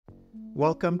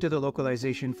Welcome to the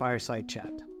Localization Fireside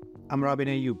Chat. I'm Robin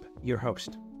Ayoub, your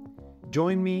host.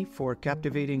 Join me for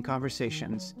captivating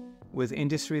conversations with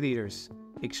industry leaders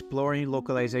exploring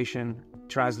localization,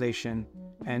 translation,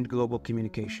 and global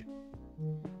communication.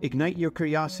 Ignite your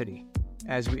curiosity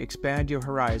as we expand your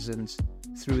horizons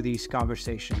through these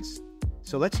conversations.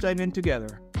 So let's dive in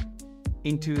together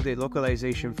into the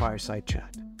Localization Fireside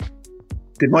Chat.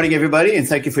 Good morning, everybody, and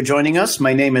thank you for joining us.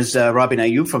 My name is Robin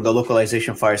Ayoub from the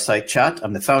Localization Fireside Chat.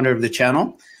 I'm the founder of the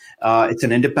channel. It's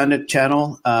an independent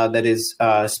channel that is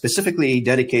specifically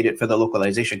dedicated for the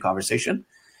localization conversation.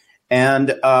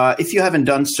 And if you haven't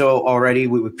done so already,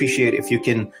 we would appreciate if you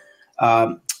can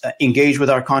engage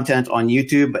with our content on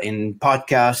YouTube, in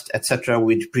podcast, etc.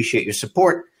 We'd appreciate your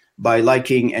support by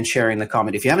liking and sharing the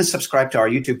comment. If you haven't subscribed to our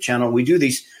YouTube channel, we do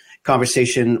these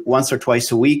conversation once or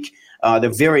twice a week.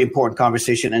 They're very important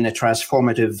conversation in a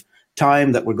transformative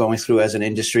time that we're going through as an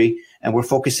industry. And we're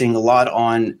focusing a lot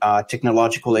on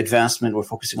technological advancement. We're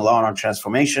focusing a lot on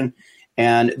transformation.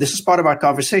 And this is part of our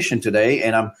conversation today.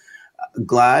 And I'm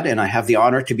glad and I have the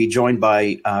honor to be joined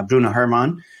by Bruno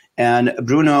Herman. And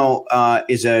Bruno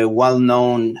is a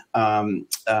well-known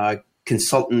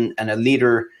consultant and a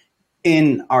leader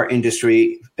in our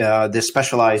industry. They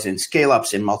specialize in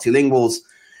scale-ups, in multilinguals.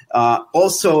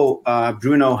 Also,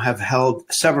 Bruno have held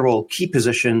several key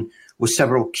positions with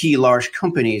several key large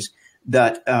companies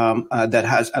that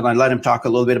has, and I let him talk a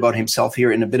little bit about himself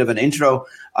here in a bit of an intro.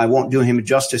 I won't do him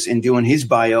justice in doing his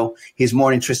bio. He's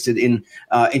more interested in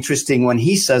interesting when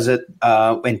he says it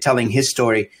when telling his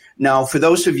story. Now, for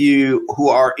those of you who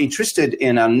are interested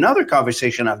in another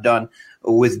conversation I've done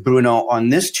with Bruno on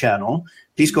this channel,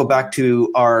 please go back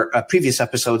to our previous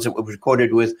episodes that we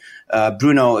recorded with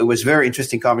Bruno. It was a very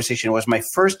interesting conversation. It was my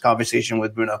first conversation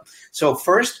with Bruno. So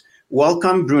first,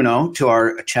 welcome, Bruno, to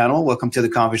our channel. Welcome to the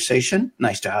conversation.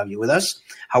 Nice to have you with us.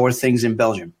 How are things in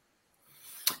Belgium?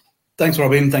 Thanks,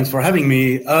 Robin. Thanks for having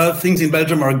me. Things in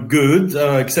Belgium are good,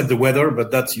 except the weather,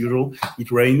 but that's usual. It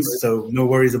rains, so no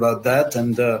worries about that.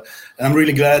 And I'm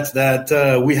really glad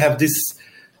that we have this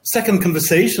second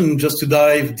conversation just to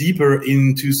dive deeper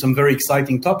into some very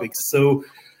exciting topics. So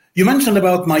you mentioned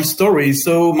about my story.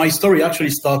 So my story actually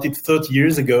started 30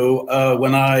 years ago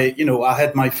when I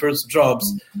had my first jobs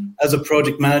as a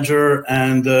project manager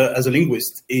and as a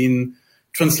linguist in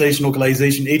translation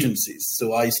localization agencies.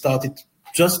 So I started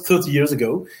just 30 years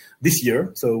ago this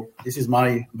year. So this is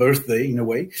my birthday in a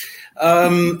way.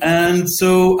 And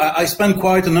so I spent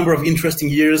quite a number of interesting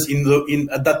years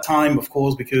at that time, of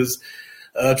course, because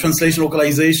translation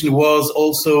localization was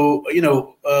also,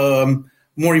 became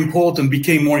more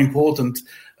important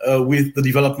with the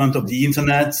development of the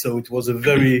internet. So it was a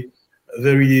very,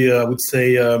 I would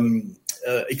say,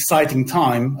 exciting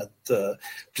time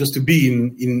just to be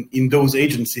in those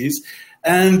agencies.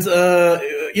 And,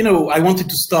 I wanted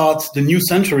to start the new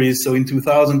century. So in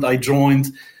 2000, I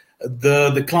joined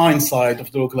the client side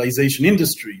of the localization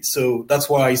industry. So that's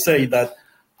why I say that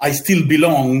I still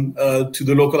belong to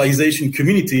the localization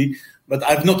community, but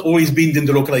I've not always been in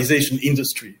the localization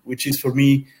industry, which is for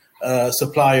me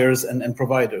suppliers and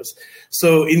providers.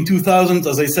 So in 2000,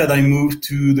 as I said, I moved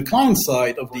to the client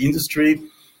side of the industry.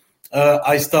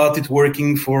 I started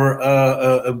working for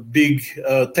a big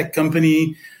tech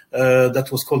company that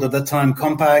was called at that time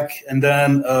Compaq, and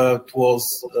then it was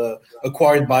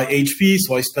acquired by HP.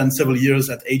 So I spent several years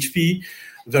at HP.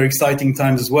 Very exciting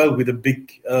times as well with a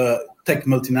big tech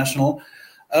multinational.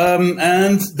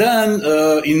 And then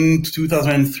in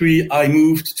 2003, I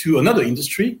moved to another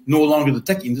industry, no longer the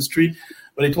tech industry,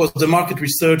 but it was the market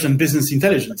research and business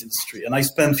intelligence industry. And I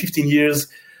spent 15 years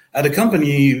at a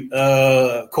company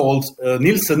called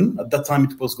Nielsen. At that time,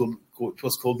 it was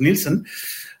called Nielsen.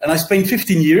 And I spent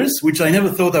 15 years, which I never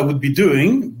thought I would be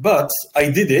doing, but I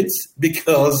did it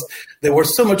because there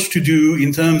was so much to do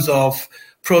in terms of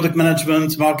product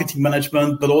management, marketing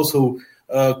management, but also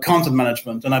content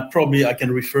management. And I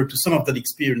can refer to some of that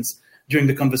experience during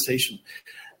the conversation.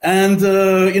 And,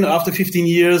 after 15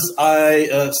 years,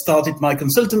 I started my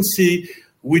consultancy,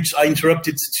 which I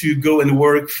interrupted to go and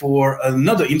work for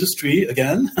another industry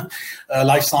again,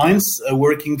 life science,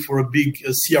 working for a big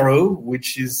CRO,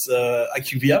 which is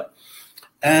IQVIA.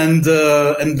 And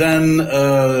then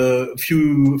a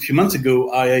few months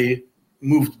ago, I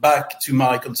moved back to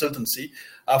my consultancy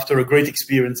after a great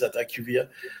experience at IQVIA.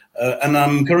 And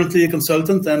I'm currently a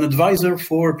consultant and advisor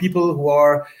for people who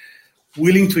are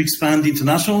willing to expand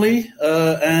internationally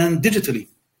and digitally.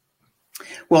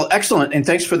 Well, excellent. And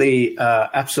thanks for the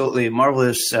absolutely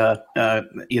marvelous,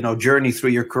 journey through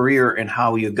your career and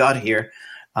how you got here.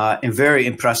 And very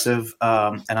impressive.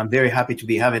 And I'm very happy to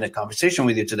be having a conversation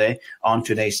with you today on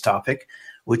today's topic.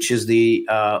 which is the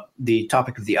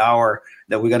topic of the hour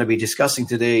that we're going to be discussing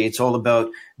today. It's all about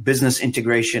business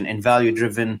integration and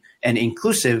value-driven and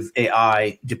inclusive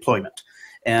AI deployment.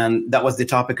 And that was the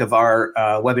topic of our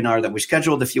webinar that we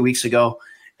scheduled a few weeks ago.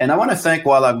 And I want to thank,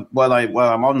 while I'm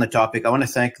on the topic, I want to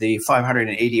thank the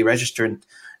 580 registrants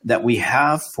that we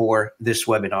have for this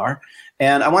webinar.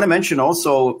 And I want to mention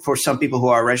also, for some people who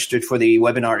are registered for the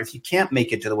webinar, if you can't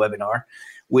make it to the webinar,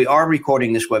 we are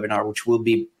recording this webinar, which will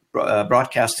be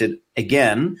broadcasted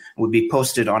again, will be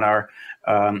posted on our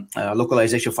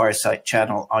Localization Fireside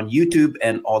channel on YouTube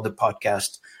and all the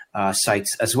podcast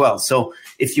sites as well. So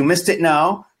if you missed it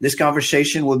now, this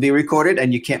conversation will be recorded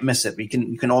and you can't miss it.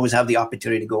 You can always have the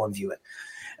opportunity to go and view it.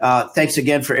 Thanks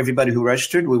again for everybody who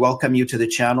registered. We welcome you to the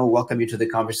channel, welcome you to the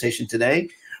conversation today.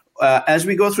 As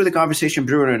we go through the conversation,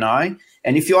 Bruno and I,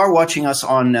 and if you are watching us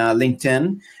on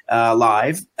LinkedIn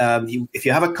live, if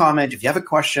you have a comment, if you have a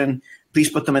question, please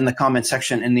put them in the comment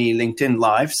section in the LinkedIn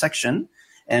live section.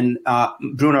 And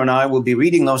Bruno and I will be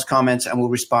reading those comments and we'll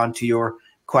respond to your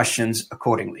questions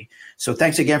accordingly. So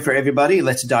thanks again for everybody.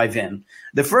 Let's dive in.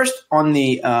 The first on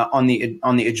the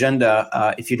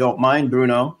agenda, if you don't mind,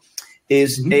 Bruno,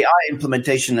 is AI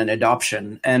implementation and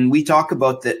adoption. And we talk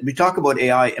about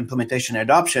AI implementation and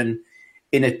adoption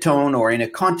in a tone or in a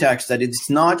context that it's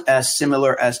not as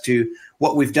similar as to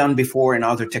what we've done before in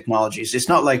other technologies. It's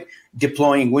not like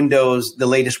deploying Windows, the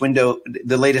latest Windows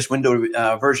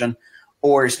version,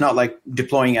 or it's not like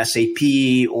deploying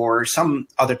SAP or some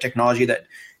other technology that,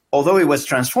 although it was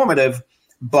transformative,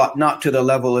 but not to the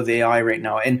level of AI right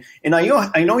now. And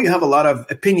I know you have a lot of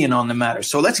opinion on the matter.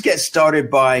 So let's get started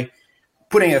by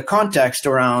putting a context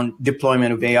around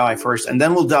deployment of AI first, and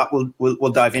then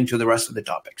we'll dive into the rest of the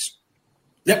topics.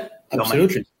 Yeah,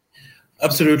 absolutely.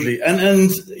 Absolutely. And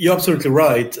you're absolutely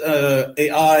right.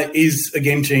 AI is a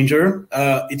game changer.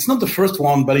 It's not the first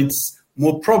one, but it's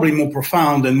probably more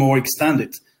profound and more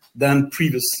extended than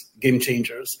previous game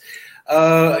changers.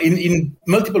 In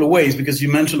multiple ways, because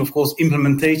you mentioned, of course,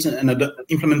 implementation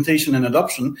and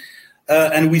adoption.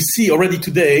 And we see already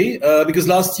today, because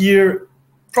last year,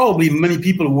 probably many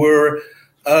people were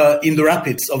in the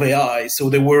rapids of AI. So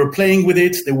they were playing with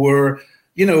it. They were,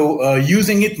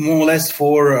 using it more or less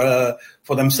for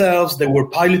themselves. They were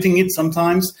piloting it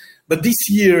sometimes. But this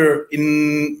year,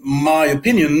 in my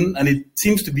opinion, and it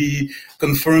seems to be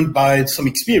confirmed by some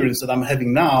experience that I'm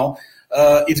having now,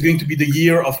 it's going to be the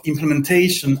year of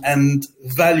implementation and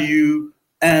value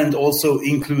and also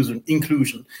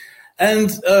inclusion.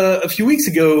 And a few weeks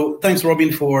ago, thanks,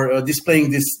 Robin, for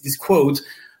displaying this quote.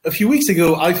 A few weeks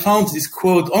ago, I found this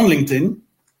quote on LinkedIn,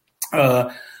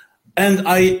 and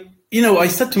I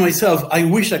said to myself, I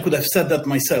wish I could have said that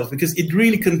myself, because it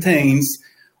really contains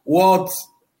what,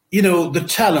 the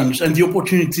challenge and the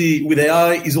opportunity with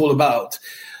AI is all about.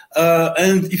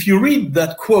 And if you read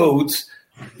that quote,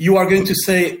 you are going to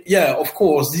say, yeah, of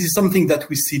course, this is something that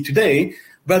we see today.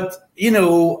 But,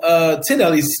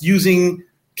 Cedal is using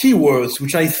keywords,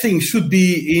 which I think should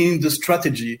be in the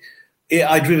strategy,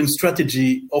 AI-driven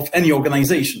strategy of any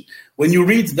organization. When you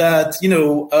read that,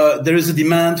 there is a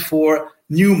demand for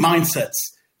new mindsets,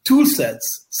 tool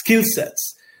sets, skill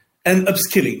sets, and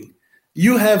upskilling.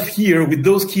 You have here, with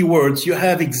those keywords, you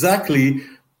have exactly,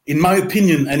 in my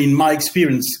opinion and in my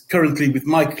experience currently with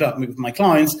my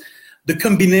clients, the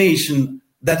combination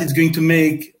that is going to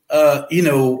make,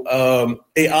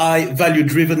 AI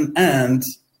value-driven and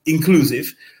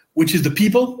inclusive, which is the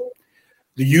people,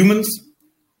 the humans,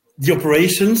 the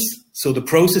operations, so the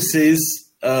processes,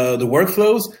 the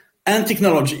workflows, and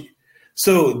technology.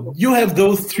 So you have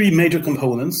those three major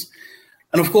components.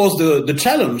 And of course, the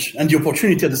challenge and the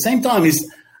opportunity at the same time is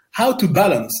how to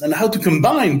balance and how to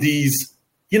combine these,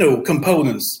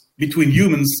 components between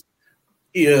humans,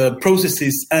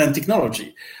 processes, and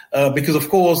technology. Because of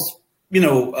course,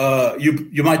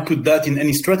 you might put that in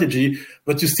any strategy,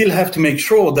 but you still have to make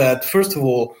sure that, first of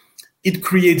all, it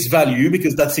creates value,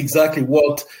 because that's exactly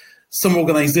what some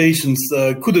organizations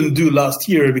couldn't do last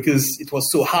year, because it was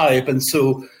so hype and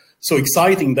so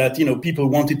exciting that people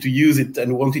wanted to use it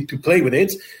and wanted to play with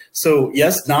it. So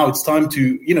yes, now it's time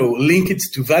to link it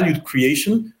to value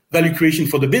creation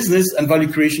for the business and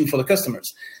value creation for the customers.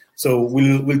 So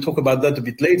we'll talk about that a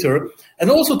bit later,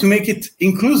 and also to make it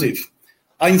inclusive.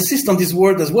 I insist on this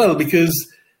word as well,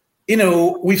 because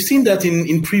we've seen that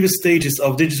in previous stages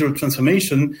of digital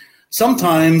transformation.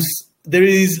 Sometimes there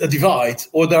is a divide,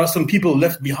 or there are some people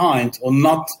left behind or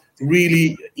not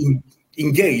really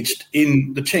engaged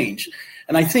in the change.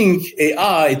 And I think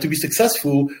AI, to be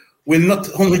successful, will not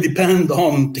only depend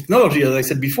on technology, as I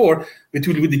said before, but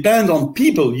it will depend on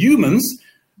people, humans,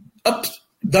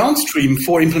 downstream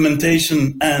for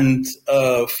implementation and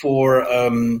for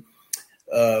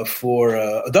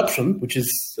adoption, which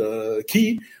is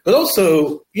key, but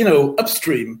also,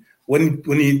 upstream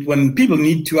when people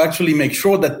need to actually make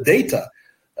sure that data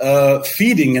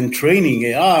feeding and training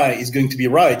AI is going to be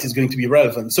right, is going to be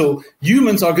relevant. So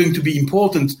humans are going to be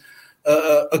important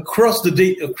across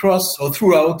or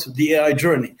throughout the AI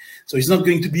journey. So it's not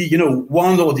going to be,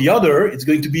 one or the other. It's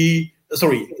going to be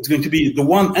the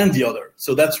one and the other.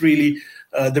 So that's really,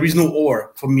 there is no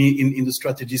or for me in the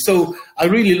strategy. So I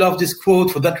really love this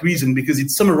quote for that reason, because it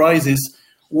summarizes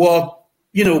what,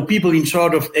 people in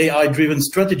charge of AI-driven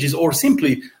strategies or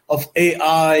simply of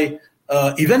AI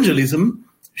evangelism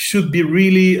should be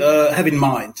really have in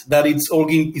mind, that it's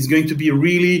going to be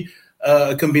really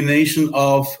a combination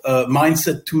of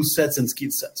mindset, tool sets, and skill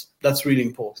sets. That's really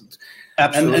important.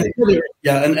 Absolutely.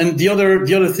 And the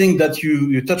other thing that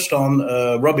you touched on,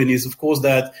 Robin, is of course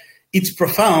that it's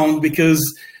profound, because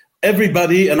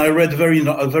everybody, and I read a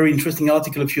very interesting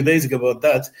article a few days ago about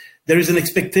that, there is an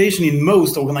expectation in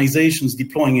most organizations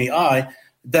deploying AI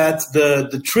that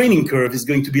the training curve is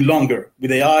going to be longer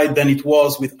with AI than it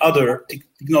was with other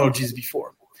technologies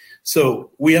before. So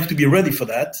we have to be ready for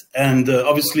that. And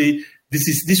obviously,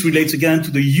 this relates again to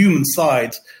the human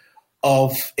side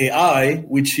of AI,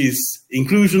 which is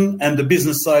inclusion, and the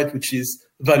business side, which is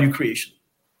value creation.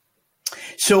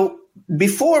 So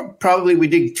before probably we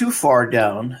dig too far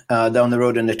down the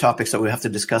road in the topics that we have to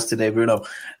discuss today, Bruno,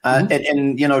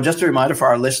 and just a reminder for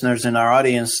our listeners and our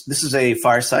audience, this is a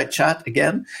fireside chat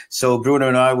again. So Bruno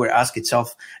and I will ask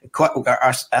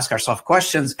ourselves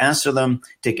questions, answer them,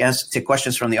 take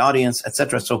questions from the audience,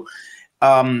 etc. So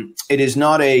it is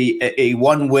not a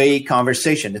one-way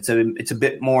conversation. It's a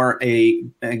bit more a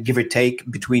give or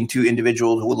take between two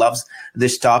individuals who loves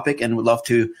this topic and would love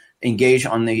to engage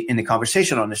in the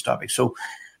conversation on this topic. So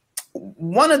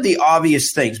one of the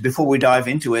obvious things before we dive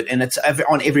into it, and it's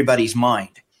on everybody's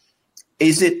mind,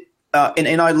 is it,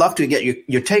 and I'd love to get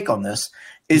your take on this,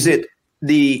 is it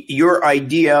your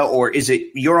idea, or is it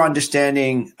your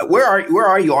understanding, where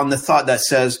are you on the thought that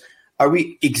says, are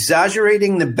we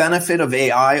exaggerating the benefit of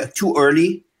AI too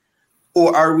early,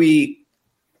 or are we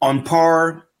on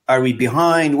par? Are we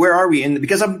behind? Where are we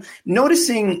because I'm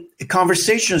noticing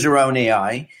conversations around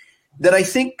AI that I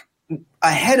think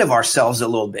ahead of ourselves a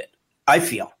little bit. I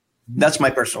feel that's my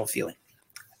personal feeling.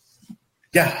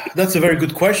 Yeah, that's a very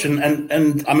good question.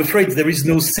 And I'm afraid there is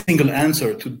no single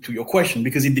answer to your question,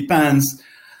 because it depends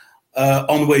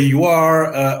on where you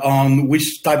are, on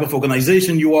which type of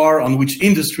organization you are, on which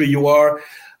industry you are.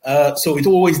 So it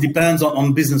always depends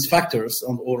on business factors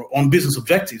or on business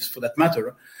objectives, for that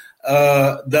matter,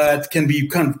 that can be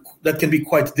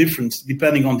quite different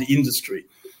depending on the industry.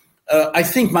 I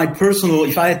think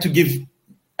if I had to give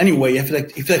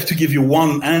you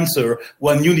one answer,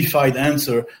 one unified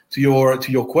answer to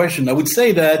your question, I would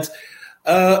say that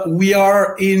we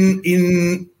are in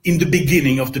the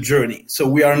beginning of the journey. So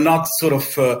we are not sort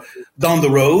of down the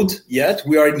road yet.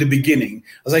 We are in the beginning.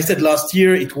 As I said, last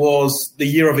year, it was the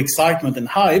year of excitement and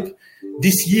hype.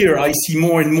 This year, I see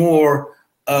more and more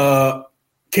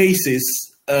cases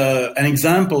and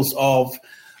examples of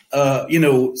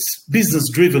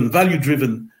business-driven,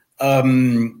 value-driven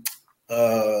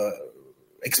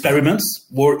experiments,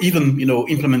 or even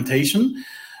implementation.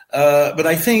 But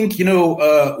I think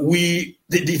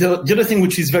the other thing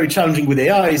which is very challenging with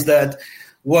AI is that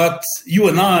what you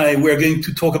and I were going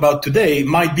to talk about today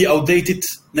might be outdated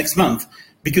next month,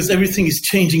 because everything is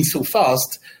changing so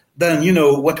fast. Then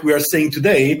what we are saying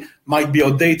today might be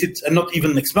outdated, and not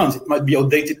even next month. It might be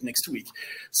outdated next week.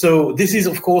 So this is,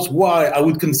 of course, why I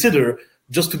would consider,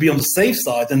 just to be on the safe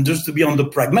side and just to be on the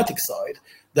pragmatic side,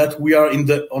 that we are in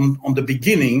the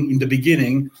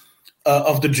beginning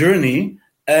of the journey,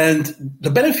 and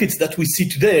the benefits that we see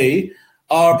today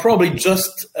are probably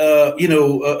just a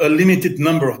limited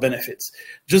number of benefits,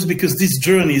 just because this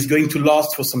journey is going to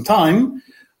last for some time.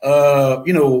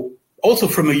 Also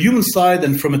from a human side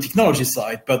and from a technology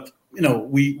side, but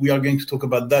we are going to talk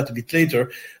about that a bit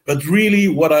later. But really,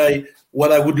 what I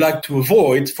would like to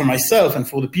avoid for myself and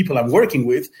for the people I'm working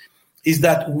with is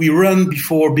that we run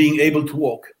before being able to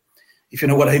walk, if you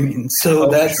know what I mean. So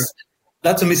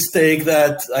that's a mistake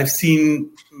that I've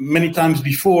seen many times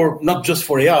before, not just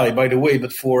for AI, by the way,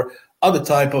 but for other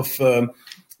type of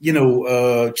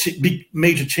big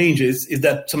major changes. Is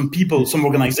that some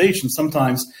organizations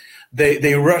sometimes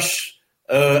they rush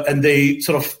and they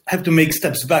sort of have to make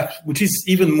steps back, which is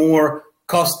even more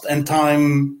cost and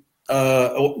time,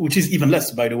 which is even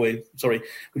less, by the way,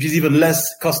 which is even less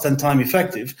cost and time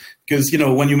effective, because,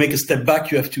 when you make a step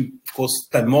back, you have to, of course,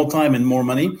 spend more time and more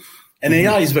money. And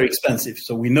AI is very expensive,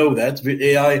 so we know that with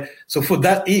AI. So for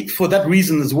that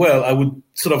reason as well, I would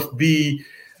sort of be,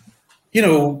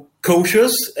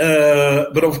 cautious,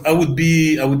 but I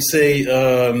would say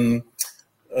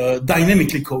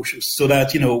dynamically cautious, so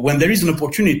that when there is an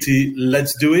opportunity,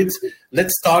 let's do it.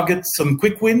 Let's target some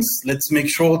quick wins. Let's make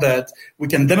sure that we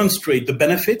can demonstrate the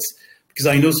benefits, because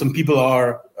I know some people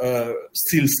are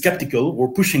still skeptical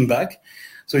or pushing back.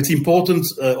 So it's important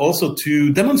also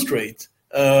to demonstrate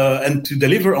and to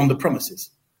deliver on the promises.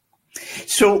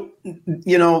 So,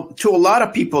 to a lot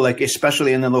of people, like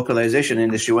especially in the localization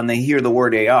industry, when they hear the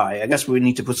word AI, I guess we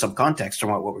need to put some context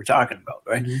around what we're talking about,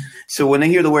 right? Mm-hmm. So when they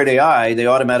hear the word AI, they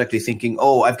automatically thinking,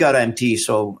 oh, I've got MT,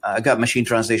 so I got machine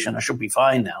translation, I should be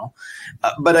fine now.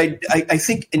 But I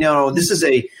think, this is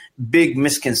a big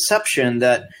misconception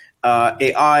that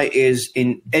AI is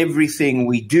in everything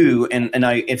we do, and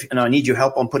I need your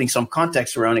help on putting some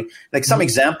context around it, like some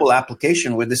example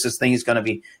application where this thing is going to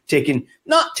be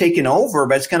not taken over,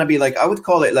 but it's going to be like, I would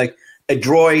call it like a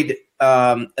droid,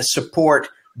 a support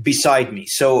beside me.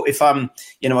 So if I'm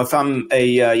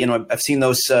I've seen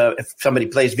those. If somebody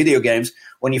plays video games,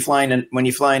 when you fly in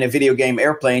a video game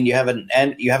airplane, you have a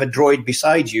droid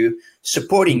beside you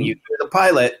supporting you. You're the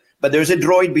pilot. But there's a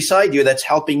droid beside you that's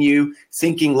helping you,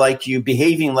 thinking like you,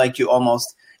 behaving like you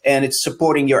almost, and it's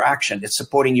supporting your action. It's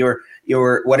supporting your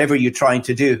whatever you're trying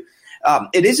to do.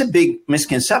 It is a big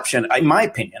misconception, in my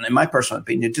personal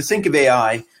opinion, to think of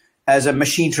AI as a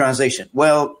machine translation.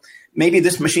 Well, maybe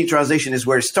this machine translation is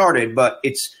where it started, but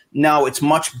it's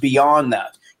much beyond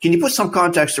that. Can you put some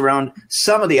context around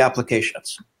some of the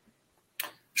applications?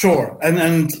 Sure,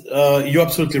 and you're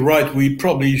absolutely right. We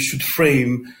probably should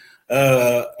frame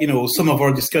some of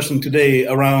our discussion today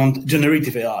around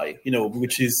generative AI,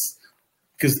 which is,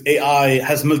 because AI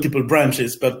has multiple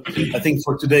branches, but I think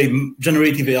for today,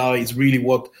 generative AI is really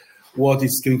what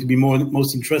is going to be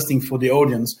most interesting for the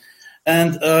audience.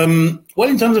 And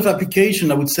in terms of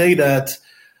application, I would say that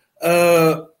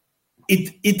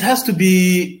it has to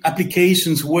be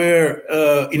applications where,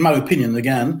 in my opinion,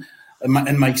 again,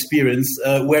 and my experience,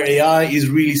 where AI is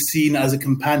really seen as a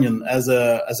companion, as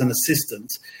an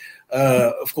assistant.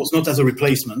 Of course, not as a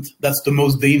replacement. That's the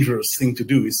most dangerous thing to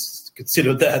do, is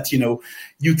consider that, you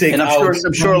take and out.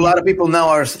 I'm sure a lot of people now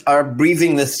are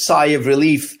breathing this sigh of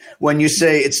relief when you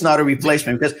say it's not a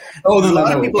replacement, because a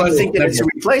lot of people are thinking it's a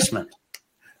replacement.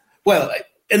 Well,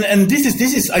 and this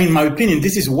is, in my opinion,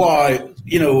 this is why,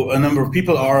 a number of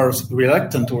people are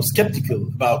reluctant or skeptical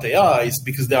about AI, is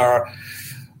because there are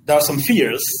some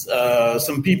fears.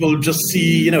 Some people just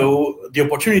see, the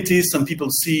opportunities. Some people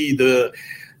see the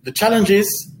challenges.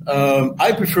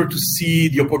 I prefer to see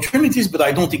the opportunities, but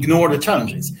I don't ignore the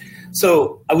challenges.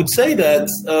 So I would say that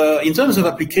in terms of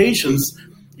applications,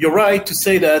 you're right to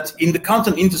say that in the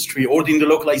content industry or in the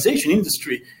localization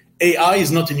industry, AI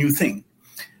is not a new thing.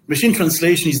 Machine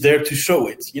translation is there to show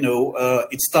it.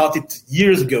 It started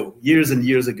years and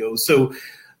years ago. So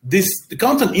the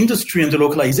content industry and the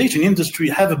localization industry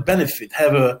have a benefit,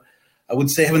 have an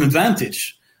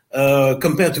advantage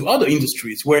compared to other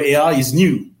industries where AI is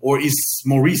new or is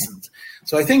more recent.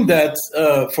 So I think that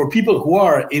for people who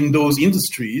are in those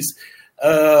industries,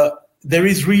 there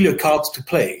is really a card to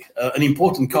play, an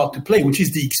important card to play, which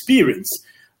is the experience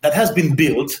that has been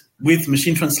built with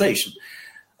machine translation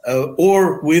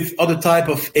or with other type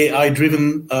of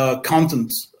AI-driven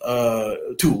content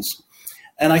tools.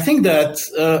 And I think that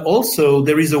also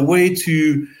there is a way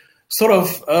to sort of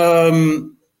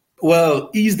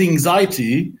ease the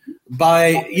anxiety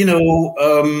by,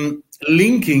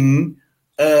 linking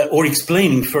or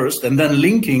explaining first, and then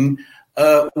linking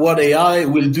what AI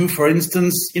will do. For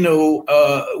instance,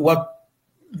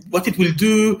 what it will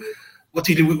do, what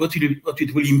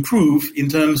it will improve in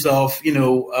terms of,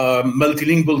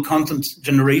 multilingual content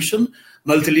generation,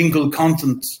 multilingual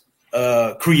content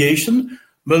creation,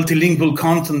 multilingual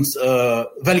content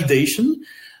validation.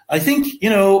 I think,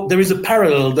 there is a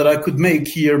parallel that I could make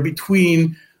here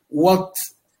between what,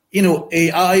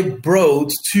 AI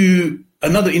brought to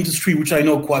another industry, which I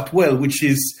know quite well, which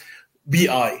is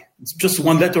BI. It's just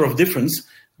one letter of difference,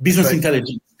 business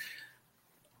intelligence.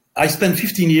 I spent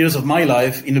 15 years of my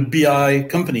life in a BI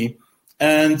company,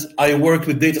 and I worked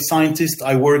with data scientists,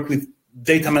 I worked with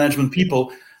data management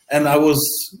people, and I was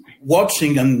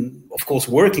watching and, of course,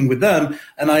 working with them,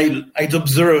 and I'd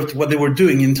observed what they were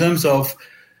doing in terms of,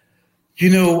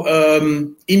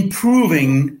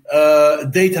 improving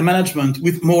data management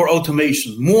with more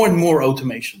automation, more and more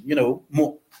automation.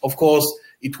 More. Of course,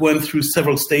 it went through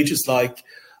several stages like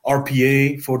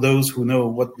RPA, for those who know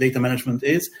what data management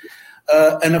is.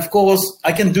 And of course,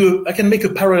 I can make a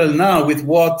parallel now with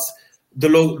what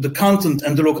the content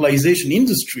and the localization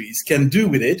industries can do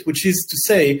with it, which is to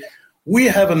say, we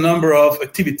have a number of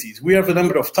activities, we have a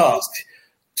number of tasks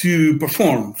to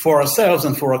perform for ourselves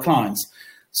and for our clients.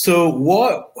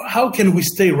 So how can we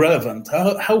stay relevant?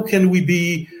 How can we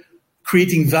be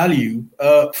creating value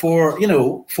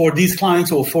for these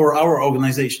clients or for our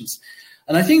organizations?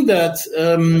 And I think that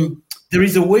there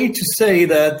is a way to say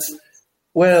that,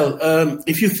 well,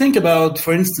 if you think about,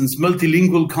 for instance,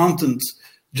 multilingual content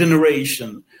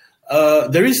generation,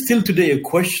 there is still today a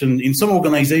question in some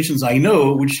organizations I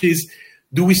know, which is,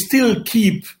 do we still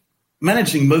keep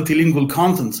managing multilingual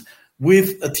content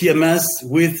with a TMS,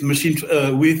 with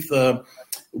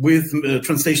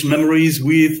translation memories,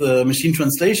 with machine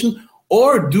translation,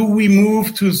 or do we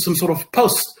move to some sort of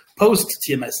post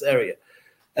TMS area?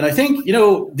 And I think,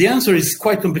 the answer is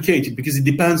quite complicated because it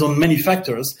depends on many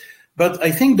factors. But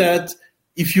I think that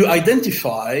if you are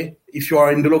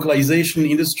in the localization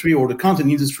industry or the content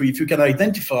industry, if you can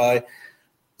identify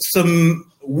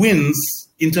some wins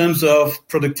in terms of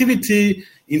productivity,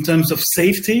 in terms of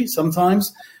safety, sometimes,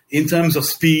 in terms of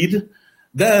speed,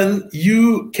 then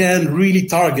you can really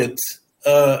target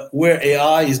where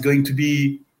AI is going to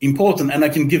be important. And I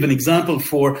can give an example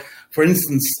for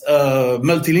instance,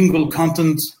 multilingual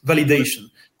content validation.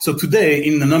 So today,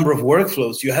 in a number of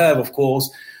workflows, you have, of course,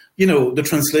 the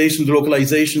translation, the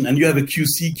localization, and you have a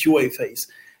QC, QA phase.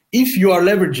 If you are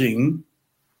leveraging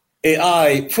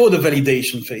AI for the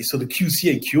validation phase, so the QC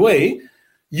and QA,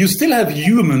 you still have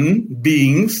human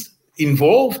beings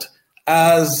involved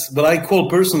as what I call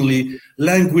personally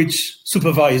language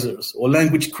supervisors or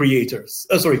language creators.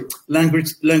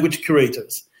 Language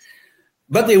curators.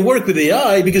 But they work with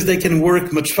AI because they can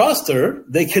work much faster.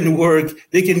 They can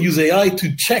use AI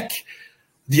to check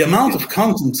the amount of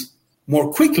content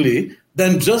more quickly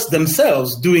than just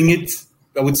themselves doing it,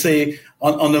 I would say,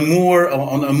 on a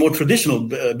more traditional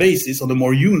basis, on a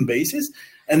more human basis.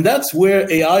 And that's where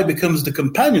AI becomes the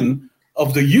companion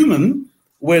of the human,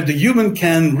 where the human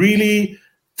can really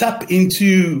tap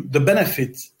into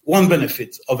one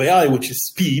benefit of AI, which is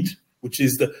speed, which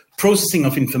is the processing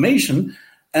of information.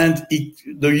 And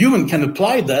the human can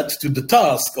apply that to the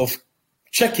task of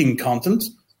checking content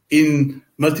in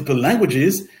multiple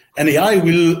languages, and AI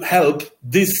will help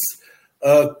this,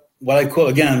 what I call,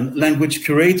 again, language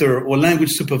curator or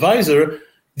language supervisor,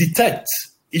 detect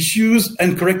issues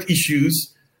and correct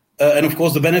issues. And of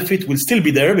course, the benefit will still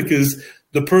be there because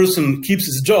the person keeps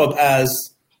his job as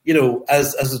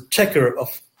a checker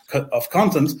of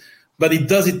content, but it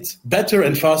does it better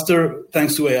and faster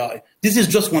thanks to AI. This is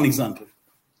just one example.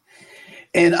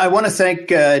 And I want to thank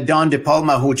Don De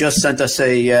Palma, who just sent us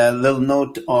a little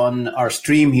note on our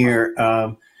stream here.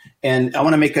 And I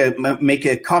want to make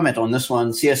a comment on this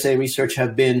one. CSA Research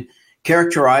have been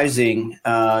characterizing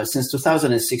since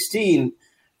 2016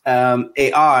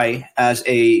 AI as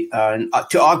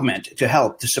to augment, to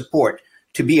help, to support,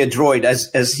 to be a droid,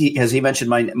 as he mentioned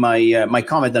my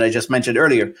comment that I just mentioned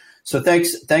earlier. So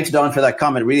thanks Don for that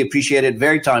comment. Really appreciate it.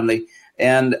 Very timely.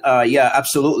 And yeah,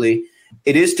 absolutely.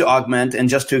 It is to augment, and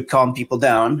just to calm people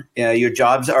down. Your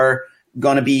jobs are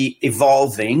going to be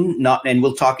evolving, and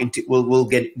we'll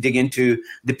dig into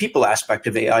the people aspect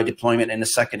of AI deployment in a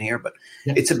second here. But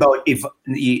yeah, it's about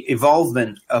the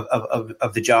evolvement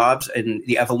of the jobs and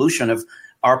the evolution of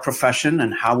our profession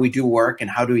and how we do work and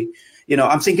how do we.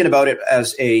 I'm thinking about it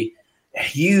as a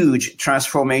huge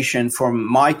transformation for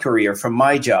my career, for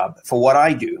my job, for what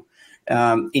I do,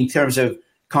 in terms of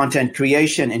content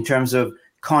creation, in terms of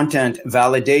content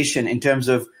validation, in terms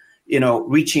of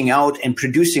reaching out and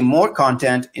producing more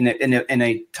content in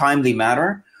a timely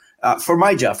manner for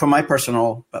my job, for my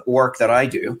personal work that I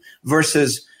do,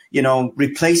 versus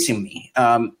replacing me.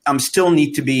 I'm still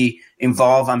need to be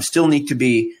involved. I'm still need to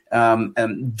be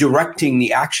directing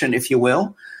the action, if you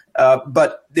will.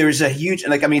 But there's a huge,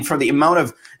 for the amount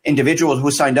of individuals who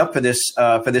signed up for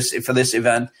this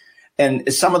event,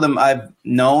 and some of them I've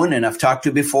known and I've talked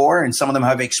to before, and some of them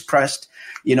have expressed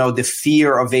the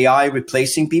fear of AI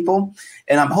replacing people.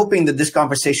 And I'm hoping that this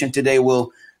conversation today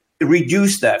will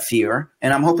reduce that fear.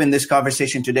 And I'm hoping this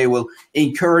conversation today will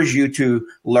encourage you to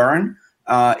learn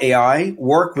AI,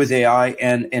 work with AI,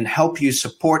 and help you,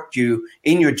 support you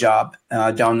in your job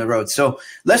down the road. So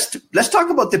let's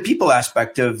talk about the people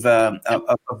aspect of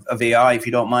AI, if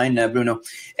you don't mind, Bruno,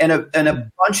 and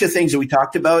a bunch of things that we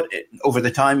talked about over the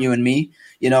time, you and me.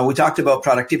 We talked about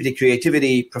productivity,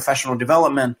 creativity, professional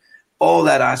development, all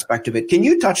that aspect of it. Can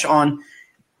you touch on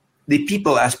the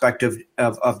people aspect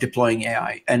of deploying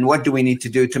AI, and what do we need to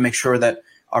do to make sure that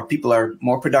our people are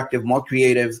more productive, more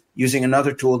creative, using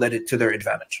another tool to their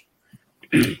advantage?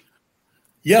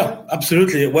 Yeah,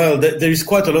 absolutely. Well, there is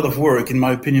quite a lot of work, in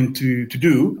my opinion, to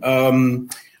do,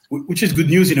 which is good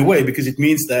news in a way, because it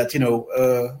means that,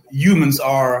 humans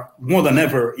are more than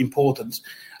ever important.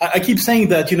 I keep saying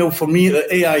that, for me, an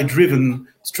AI-driven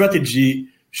strategy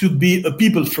should be a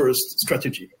people-first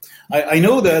strategy. I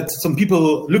know that some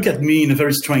people look at me in a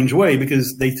very strange way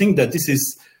because they think that this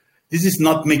is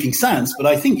not making sense, but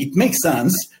I think it makes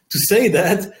sense to say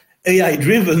that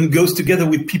AI-driven goes together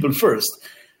with people-first.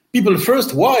 People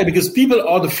first, why? Because people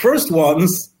are the first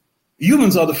ones,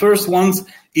 humans are the first ones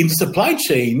in the supply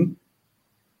chain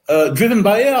driven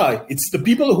by AI. It's the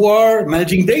people who are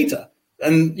managing data.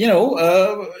 And,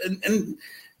 and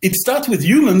it starts with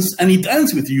humans and it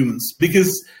ends with humans,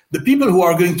 because the people who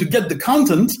are going to get the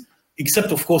content,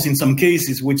 except, of course, in some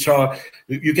cases, which are,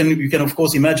 you can, of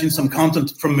course, imagine some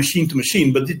content from machine to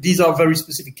machine, but these are very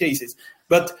specific cases.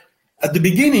 But at the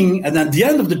beginning and at the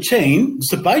end of the chain, the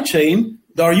supply chain,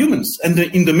 there are humans, and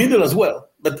in the middle as well.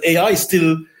 But AI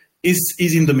still is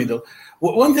in the middle.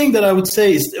 One thing that I would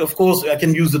say is, of course, I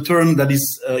can use the term that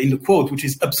is in the quote, which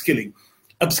is upskilling.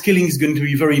 Upskilling is going to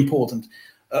be very important.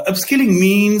 Upskilling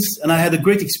means, and I had a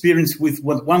great experience with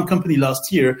one company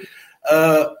last year,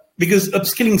 because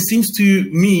upskilling seems to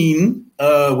mean,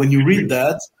 when you read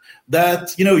that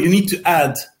you need to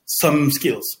add some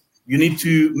skills. You need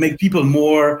to make people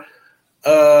more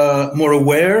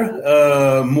aware,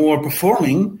 more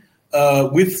performing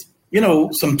with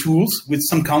some tools, with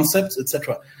some concepts,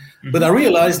 etc. Mm-hmm. But I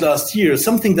realized last year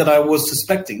something that I was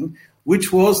suspecting,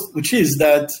 which is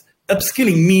that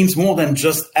upskilling means more than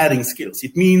just adding skills.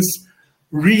 It means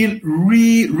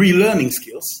relearning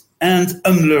skills and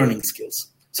unlearning skills.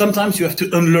 Sometimes you have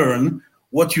to unlearn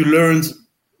what you learned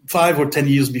 5 or 10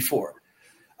 years before.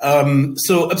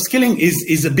 So upskilling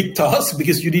is a big task,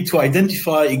 because you need to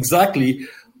identify exactly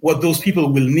what those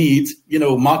people will need.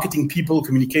 Marketing people,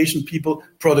 communication people,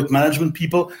 product management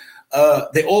people.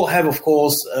 They all have, of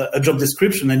course, a job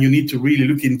description, and you need to really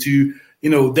look into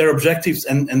their objectives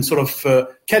and sort of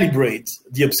calibrate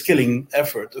the upskilling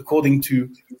effort according to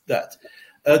that.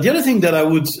 The other thing that I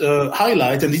would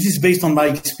highlight, and this is based on my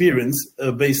experience,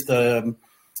 based on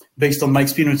my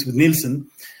experience with Nielsen.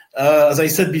 As I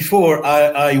said before,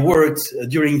 I worked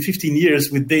during 15 years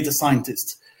with data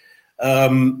scientists.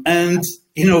 And,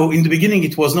 in the beginning,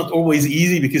 it was not always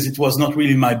easy because it was not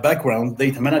really my background,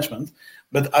 data management.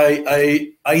 But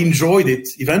I enjoyed it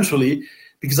eventually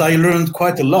because I learned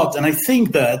quite a lot. And I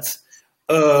think that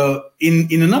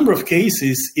in a number of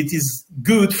cases, it is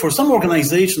good for some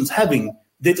organizations having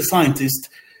data scientists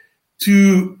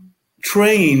to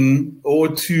train or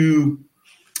to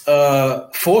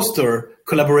foster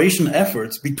collaboration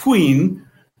efforts between,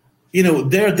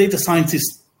 their data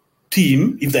scientist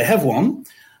team, if they have one,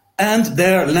 and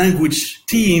their language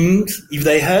teams, if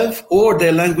they have, or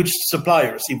their language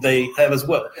suppliers, if they have as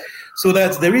well. So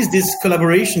that there is this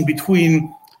collaboration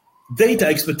between data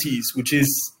expertise, which is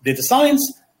data science,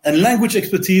 and language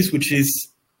expertise, which is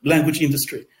language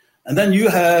industry. And then you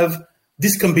have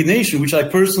this combination, which I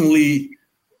personally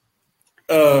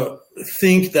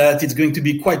think that it's going to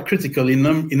be quite critical in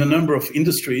a number of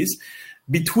industries,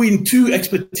 between two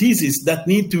expertises that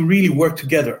need to really work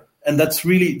together, and that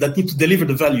need to deliver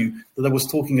the value that I was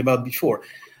talking about before.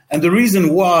 And the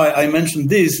reason why I mentioned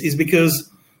this is because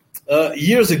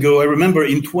years ago, I remember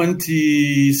in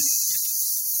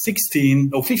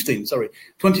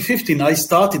 2015, I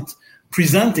started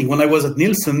presenting when I was at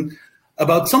Nielsen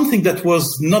about something that was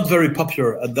not very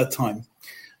popular at that time.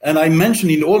 And I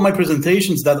mentioned in all my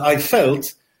presentations that I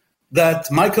felt that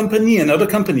my company and other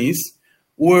companies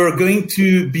were going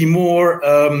to be more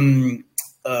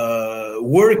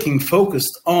working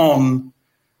focused on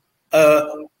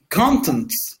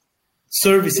content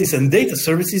services and data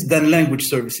services than language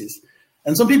services.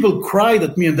 And some people cried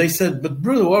at me and they said, "But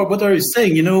Bruno, what are you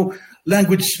saying? The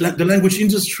language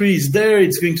industry is there,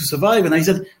 it's going to survive." And I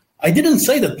said, I didn't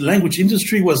say that the language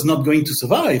industry was not going to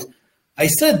survive. I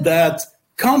said that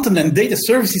content and data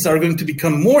services are going to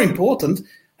become more important,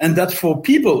 and that for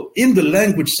people in the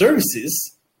language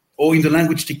services or in the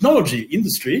language technology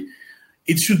industry,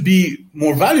 it should be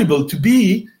more valuable to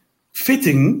be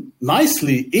fitting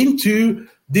nicely into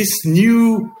this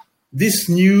new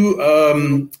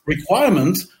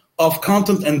requirement of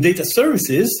content and data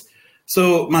services.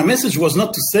 So my message was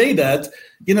not to say that,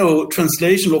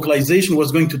 translation, localization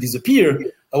was going to disappear.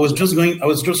 I was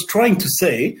just trying to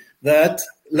say that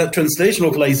translation,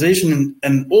 localization,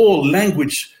 and all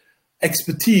language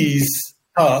expertise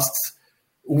tasks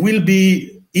will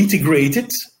be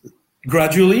integrated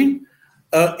gradually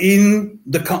into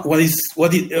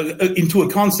a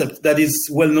concept that is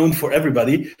well known for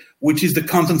everybody, which is the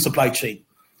content supply chain.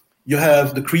 you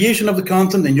have the creation of the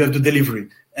content, and you have the delivery.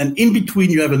 And in between,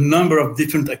 you have a number of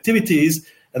different activities.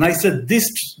 And I said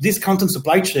this content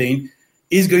supply chain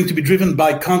is going to be driven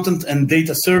by content and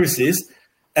data services.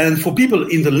 And for people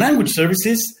in the language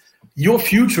services, your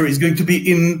future is going to be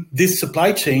in this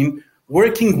supply chain,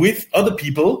 working with other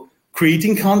people,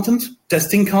 creating content,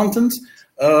 testing content,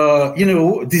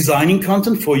 designing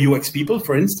content for UX people,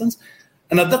 for instance.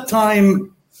 And at that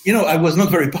time, I was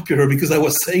not very popular because I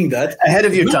was saying that. Ahead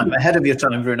of your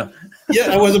time, Bruno.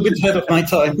 Yeah, I was a bit ahead of my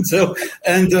time. So,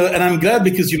 and I'm glad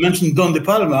because you mentioned Don De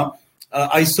Palma.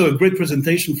 I saw a great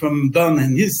presentation from Don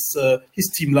and his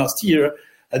team last year,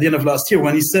 at the end of last year,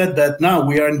 when he said that now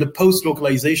we are in the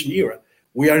post-localization era.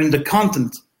 We are in the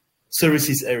content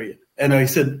services area. And I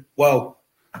said, wow,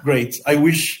 great. I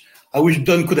wish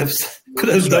Don could have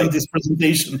done this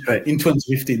presentation in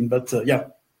 2015. But yeah.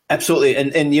 Absolutely.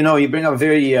 And you bring up a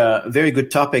very, very good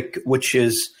topic, which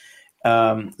is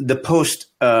the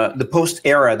post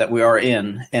era that we are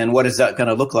in, and what is that going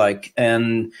to look like?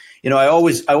 And I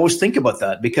always think about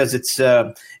that because it's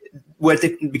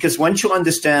because once you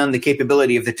understand the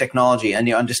capability of the technology and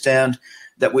you understand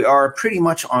that we are pretty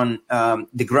much on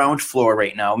the ground floor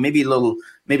right now, maybe a little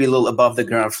above the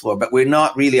ground floor, but we're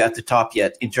not really at the top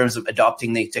yet in terms of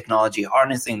adopting the technology,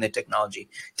 harnessing the technology,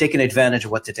 taking advantage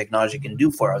of what the technology can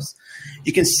do for us.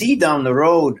 You can see down the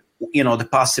road, the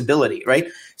possibility, right?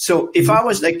 So if I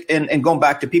was and going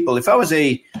back to people, if I was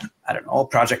a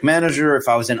project manager, if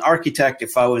I was an architect,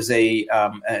 if I was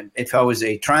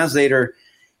a translator,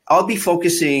 I'll be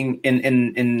focusing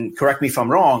in correct me if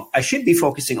I'm wrong, I should be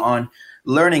focusing on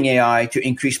learning AI to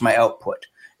increase my output.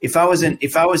 If I was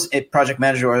a project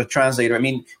manager or a translator,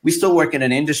 we still work in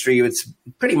an industry. It's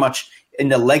pretty much in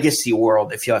the legacy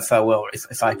world,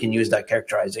 if I can use that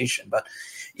characterization. But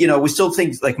we still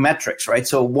think like metrics, right?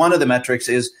 So one of the metrics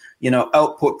is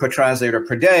output per translator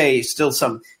per day. Still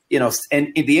some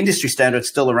and the industry standard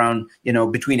still around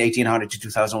between 1,800 to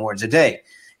 2,000 words a day.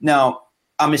 Now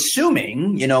I'm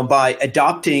assuming by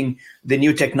adopting the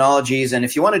new technologies, and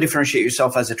if you want to differentiate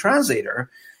yourself as a translator,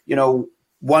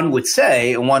 one would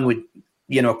say, and one would,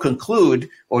 conclude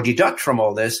or deduct from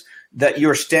all this that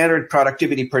your standard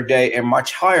productivity per day are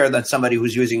much higher than somebody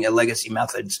who's using a legacy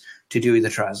methods to do the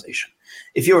translation.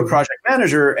 If you're a project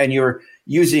manager and you're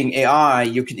using AI,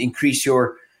 you can increase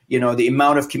your, the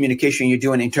amount of communication you're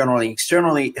doing internally and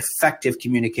externally, effective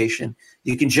communication.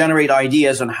 You can generate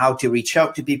ideas on how to reach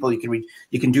out to people.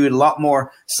 You can do a lot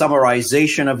more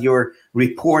summarization of your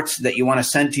reports that you want to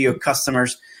send to your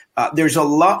customers. There's a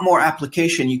lot more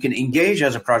application you can engage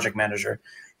as a project manager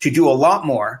to do a lot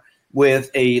more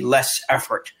with a less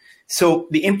effort. So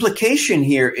the implication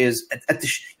here is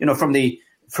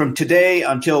from today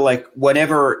until like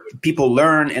whenever people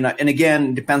learn, and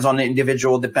again, depends on the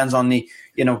individual, depends on the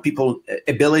people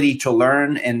ability to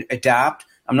learn and adapt.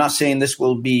 I'm not saying this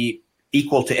will be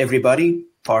equal to everybody,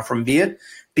 far from be it.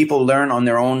 People learn on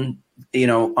their own,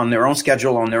 on their own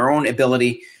schedule, on their own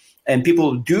ability, and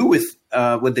people do with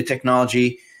the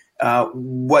technology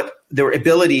what their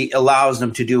ability allows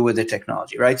them to do with the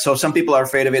technology, right? So some people are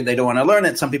afraid of it. They don't want to learn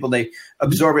it. Some people, they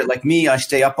absorb it like me. I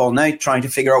stay up all night trying to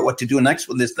figure out what to do next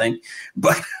with this thing.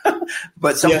 But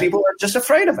some people are just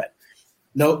afraid of it.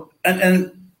 No,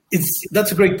 and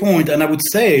that's a great point. And I would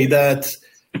say that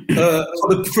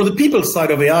for the people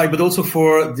side of AI, but also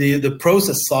for the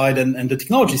process side and the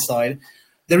technology side,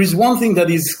 there is one thing that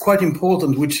is quite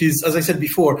important, which is, as I said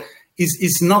before,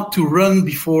 is not to run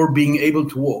before being able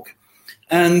to walk.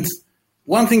 And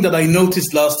one thing that I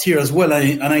noticed last year as well,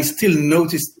 and I still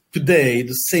notice today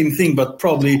the same thing, but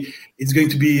probably it's going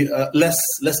to be less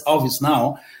obvious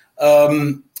now,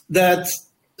 that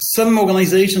some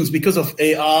organizations, because of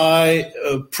AI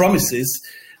promises,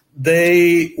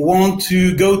 they want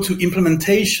to go to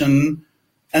implementation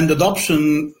and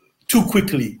adoption too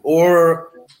quickly or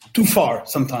too far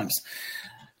sometimes.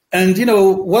 And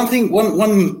one thing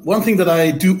that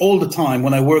I do all the time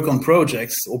when I work on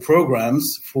projects or programs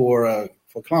for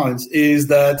clients is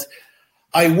that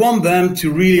I want them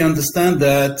to really understand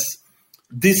that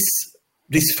this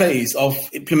phase of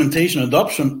implementation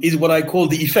adoption is what I call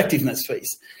the effectiveness phase.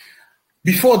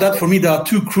 Before that, for me, there are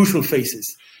two crucial phases.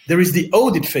 There is the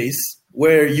audit phase,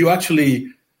 where you actually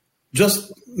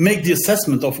just make the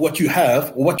assessment of what you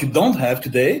have or what you don't have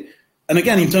today. And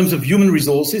again, in terms of human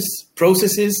resources,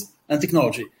 processes, and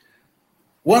technology.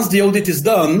 Once the audit is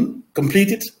done,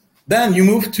 completed, then you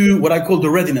move to what I call the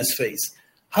readiness phase.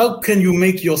 How can you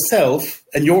make yourself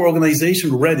and your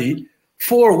organization ready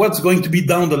for what's going to be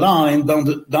down the line,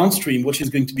 downstream, which is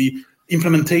going to be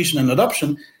implementation and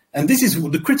adoption? And this is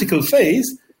the critical phase,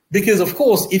 because of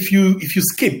course, if you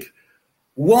skip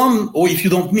or if you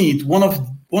don't meet one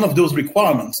of those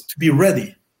requirements, to be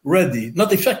ready,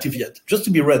 not effective yet, just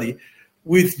to be ready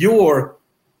with your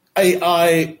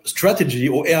AI strategy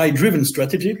or AI-driven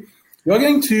strategy, you're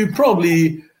going to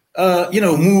probably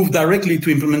move directly to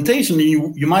implementation.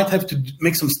 You might have to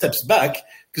make some steps back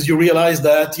because you realize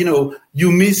that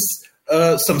you miss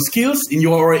some skills in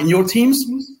your teams.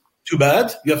 Too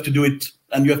bad. You have to do it,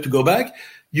 and you have to go back.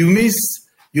 You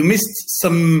missed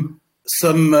some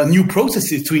new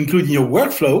processes to include in your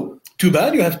workflow. Too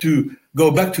bad. You have to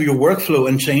go back to your workflow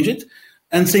and change it.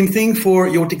 And same thing for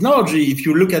your technology. If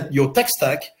you look at your tech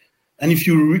stack, and if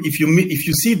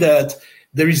you see that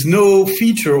there is no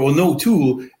feature or no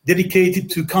tool dedicated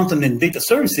to content and data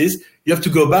services, you have to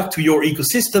go back to your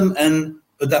ecosystem and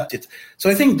adapt it. So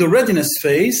I think the readiness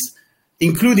phase,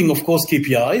 including, of course,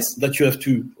 KPIs that you have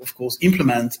to, of course,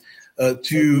 implement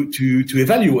to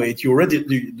evaluate your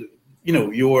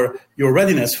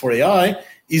readiness for AI,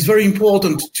 is very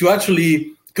important to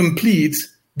actually complete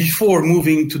before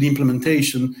moving to the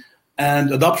implementation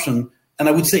and adoption. And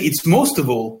I would say it's most of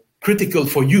all critical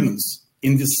for humans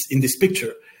in this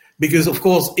picture, because of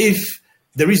course, if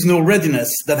there is no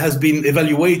readiness that has been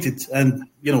evaluated and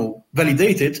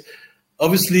validated,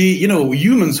 obviously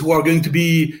humans who are going to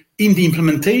be in the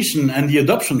implementation and the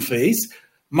adoption phase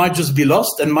might just be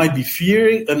lost and might be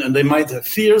fear, and they might have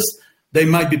fears, they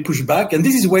might be pushed back, and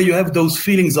this is where you have those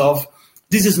feelings of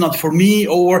this is not for me,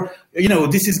 or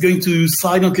this is going to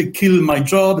silently kill my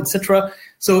job, etc.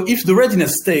 So if the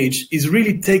readiness stage is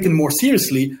really taken more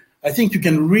seriously, I think you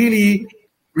can really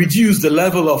reduce the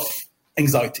level of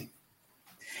anxiety.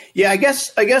 Yeah, I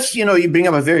guess you bring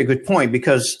up a very good point,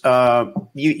 because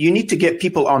you need to get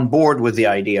people on board with the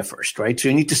idea first, right? So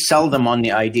you need to sell them on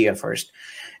the idea first.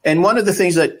 And one of the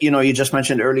things that you just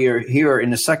mentioned earlier here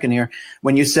in the second here,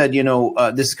 when you said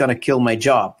this is going to kill my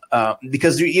job,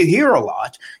 because you hear a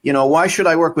lot, why should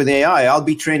I work with AI? I'll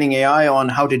be training AI on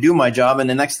how to do my job, and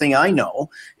the next thing I know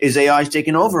is AI is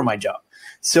taking over my job.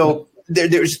 So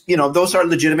there's those are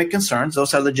legitimate concerns,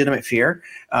 those are legitimate fear.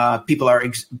 People are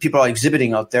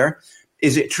exhibiting out there.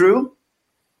 Is it true?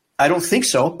 I don't think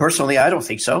so. Personally, I don't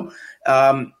think so.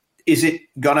 Is it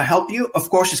going to help you?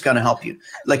 Of course, it's going to help you.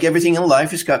 Like everything in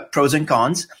life, it's got pros and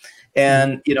cons.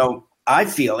 And, I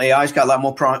feel AI's got a lot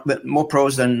more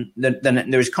pros than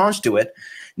there's cons to it.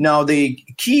 Now, the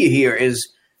key here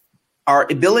is our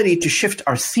ability to shift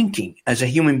our thinking as a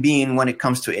human being when it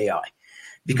comes to AI.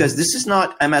 Because this is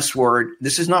not MS Word.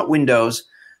 This is not Windows.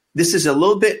 This is a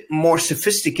little bit more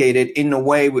sophisticated in the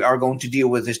way we are going to deal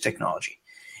with this technology.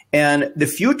 And the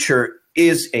future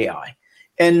is AI.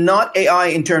 And not AI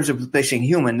in terms of replacing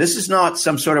human. This is not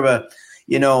some sort of a,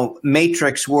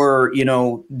 matrix where,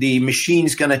 the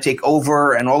machine's going to take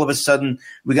over and all of a sudden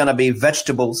we're going to be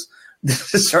vegetables.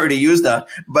 Sorry to use that,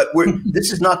 but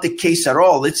this is not the case at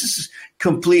all. This is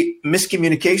complete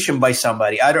miscommunication by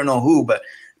somebody. I don't know who, but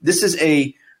this is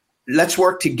let's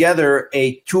work together,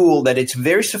 a tool that it's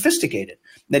very sophisticated,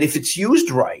 that if it's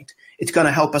used right, it's going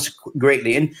to help us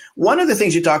greatly. And one of the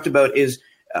things you talked about is,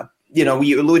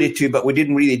 we alluded to, but we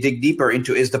didn't really dig deeper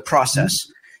into, is the process.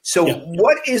 So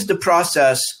What is the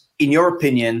process, in your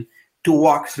opinion, to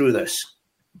walk through this?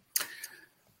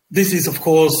 This is, of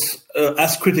course,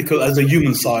 as critical as the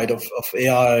human side of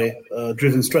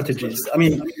AI-driven strategies. I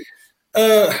mean,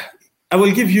 I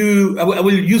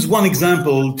will use one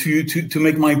example to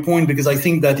make my point, because I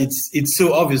think that it's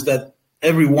so obvious that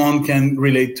everyone can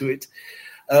relate to it.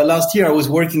 Last year, I was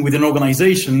working with an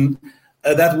organization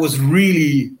that was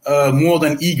really more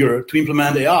than eager to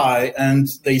implement AI, and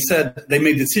they said they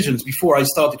made decisions before I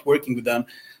started working with them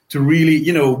to really,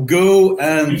 go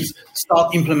and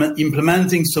start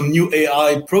implementing some new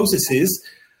AI processes.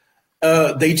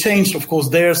 They changed, of course,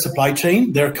 their supply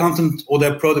chain, their content or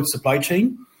their product supply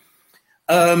chain.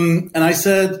 And I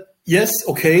said, yes,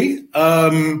 okay,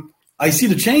 I see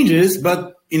the changes,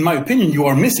 but in my opinion, you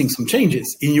are missing some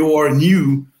changes in your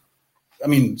new,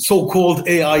 so-called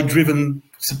AI-driven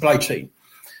supply chain.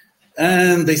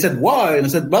 And they said, why? And I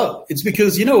said, well, it's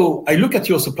because, I look at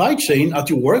your supply chain, at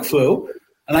your workflow,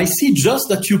 and I see just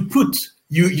that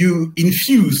you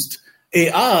infused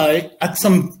AI at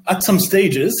some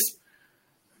stages.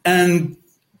 And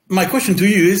my question to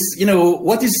you is,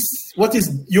 what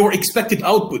is your expected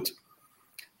output?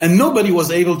 And nobody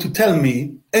was able to tell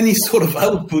me any sort of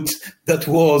output that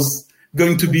was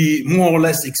going to be more or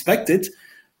less expected,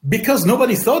 because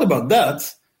nobody thought about that.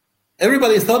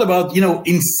 Everybody thought about,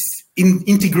 in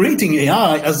integrating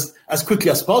AI as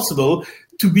quickly as possible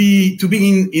to be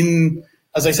in,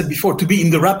 as I said before, to be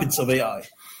in the rapids of AI.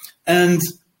 And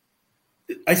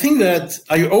I think that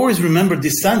I always remember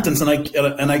this sentence,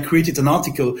 and I created an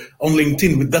article on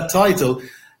LinkedIn with that title.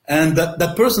 And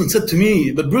that person said to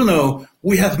me, "But Bruno,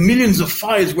 we have millions of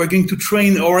files. We're going to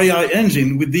train our AI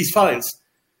engine with these files."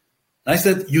 And I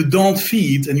said, "You don't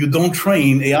feed and you don't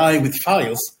train AI with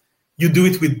files. You do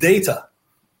it with data.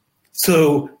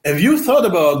 So have you thought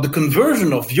about the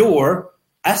conversion of your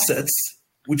assets,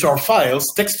 which are files,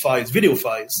 text files, video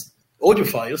files, audio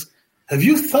files? Have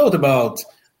you thought about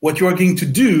what you are going to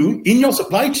do in your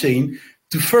supply chain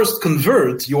to first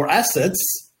convert your assets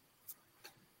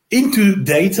into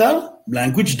data,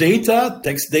 language data,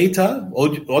 text data,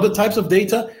 or other types of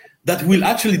data that will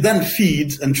actually then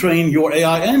feed and train your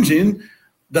AI engine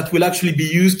that will actually be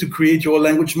used to create your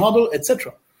language model,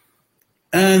 etc."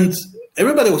 And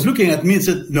everybody was looking at me and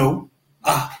said, "No."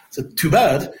 I said, "Too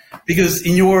bad, because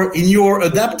in your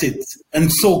adapted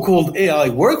and so-called AI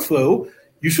workflow,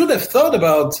 you should have thought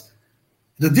about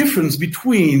the difference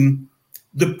between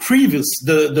the previous,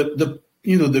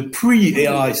 the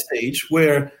pre-AI stage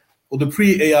or the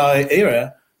pre-AI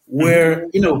era, where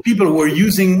people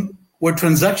were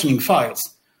transactioning files.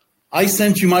 I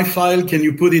sent you my file. Can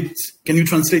you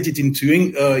translate it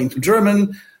into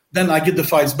German? Then I get the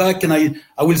files back, and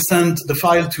I will send the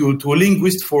file to a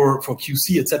linguist for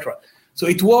QC, etc. So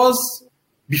it was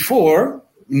before,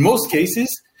 in most cases,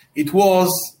 it was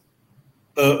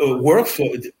a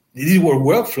workflow. These were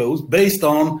workflows based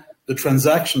on the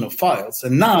transaction of files,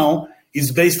 and now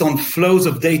it's based on flows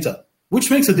of data, which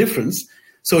makes a difference.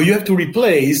 So you have to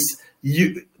replace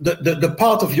the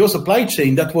part of your supply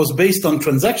chain that was based on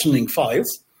transactioning files.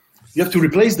 You have to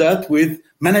replace that with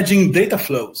managing data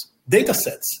flows, data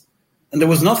sets, and there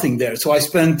was nothing there. So I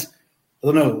spent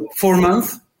 4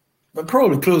 months, but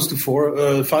probably close to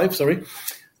 5,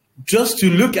 just to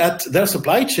look at their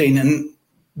supply chain and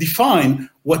define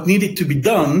what needed to be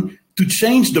done to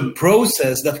change the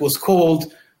process that was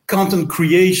called content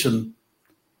creation,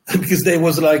 because there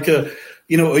was like a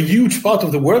huge part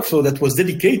of the workflow that was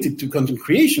dedicated to content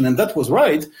creation, and that was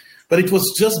right, but it was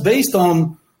just based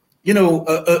on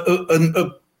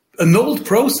an old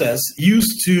process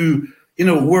used to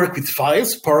work with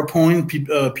files, PowerPoint,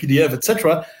 PDF,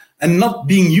 etc., and not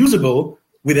being usable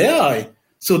with AI.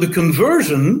 So the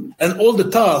conversion and all the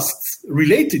tasks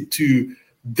related to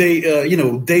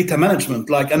data management,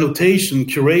 like annotation,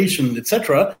 curation,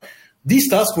 etc., these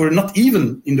tasks were not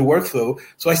even in the workflow.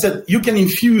 So I said, you can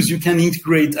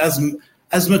integrate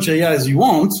as much AI as you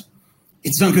want.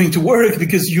 It's not going to work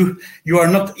because you are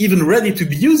not even ready to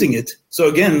be using it. So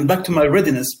again, back to my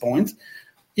readiness point,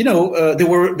 they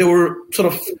were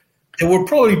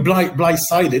probably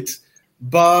blindsided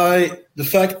by the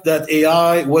fact that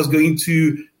AI was going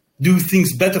to do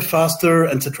things better, faster,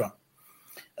 etc.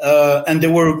 And they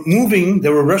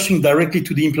were rushing directly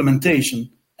to the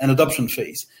implementation and adoption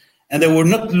phase. And they were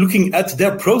not looking at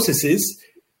their processes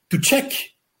to check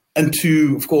and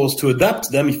to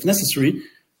adapt them if necessary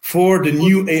for the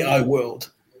new AI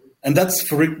world. And that's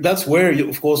where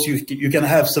you can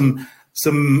have some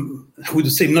I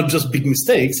would say not just big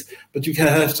mistakes, but you can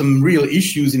have some real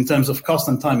issues in terms of cost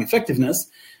and time effectiveness.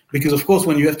 Because of course,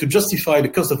 when you have to justify the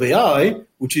cost of AI,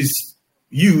 which is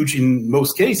huge in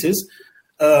most cases,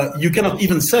 you cannot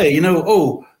even say,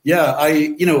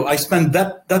 I spent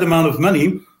that amount of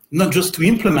money, not just to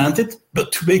implement it,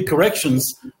 but to make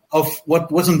corrections of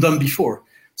what wasn't done before.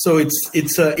 So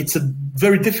it's a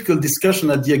very difficult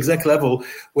discussion at the exec level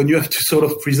when you have to sort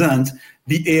of present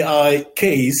the AI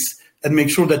case and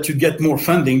make sure that you get more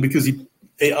funding, because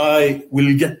AI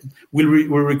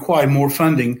will require more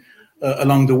funding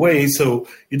along the way. So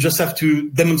you just have to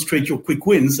demonstrate your quick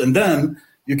wins, and then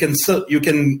you can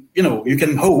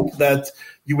hope that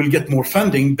you will get more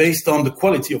funding based on the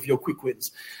quality of your quick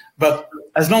wins. But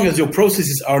as long as your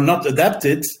processes are not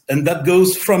adapted, and that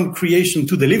goes from creation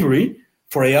to delivery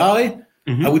for AI,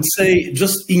 I would say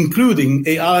just including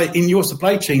AI in your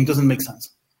supply chain doesn't make sense.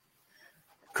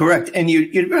 Correct. And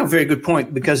you have a very good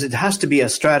point, because it has to be a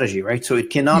strategy, right? So it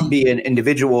cannot be an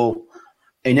individual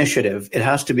initiative. It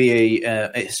has to be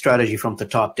a strategy from the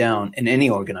top down in any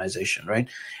organization, right?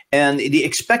 And the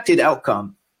expected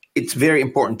outcome, it's a very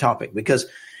important topic, because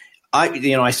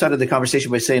I started the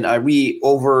conversation by saying, are we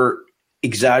over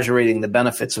exaggerating the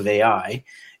benefits of AI?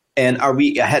 And are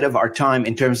we ahead of our time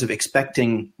in terms of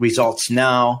expecting results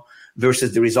now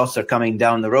versus the results that are coming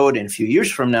down the road in a few years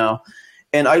from now?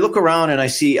 And I look around and I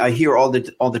hear all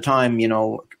the time,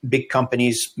 big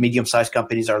companies, medium-sized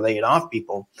companies are laying off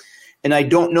people. And I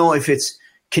don't know if it's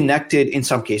connected in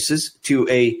some cases to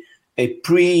a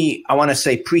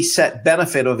preset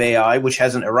benefit of AI, which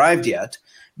hasn't arrived yet.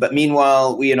 But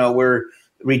meanwhile, we're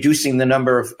reducing the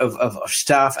number of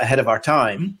staff ahead of our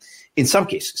time. In some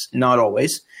cases, not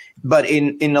always, but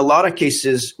in a lot of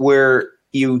cases where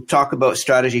you talk about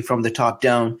strategy from the top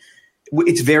down,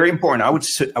 it's very important.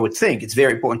 I would think it's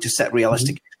very important to set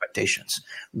realistic expectations.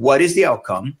 What is the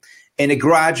outcome? And a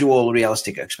gradual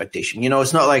realistic expectation.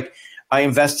 It's not like I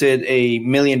invested $1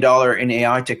 million in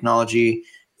AI technology.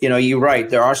 You're right.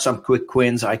 There are some quick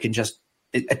wins I can just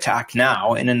attack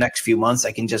now. In the next few months,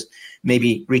 I can just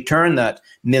maybe return that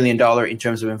 $1 million in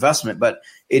terms of investment, but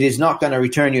it is not going to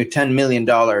return you $10 million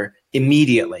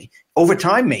immediately. Over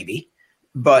time, maybe,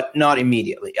 but not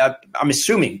immediately. I'm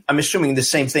assuming the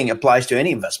same thing applies to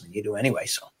any investment you do anyway.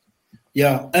 So,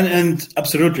 yeah, and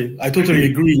absolutely, I totally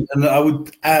agree. And I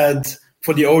would add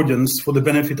for the audience, for the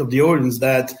benefit of the audience,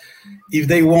 that if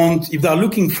they're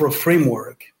looking for a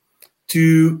framework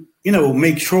to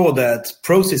make sure that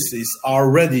processes are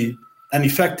ready and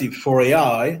effective for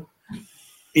AI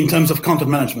in terms of content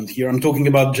management. Here, I'm talking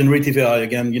about generative AI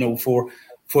again, for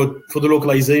the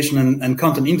localization and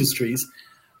content industries.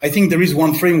 I think there is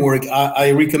one framework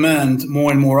I recommend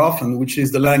more and more often, which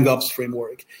is the LangOps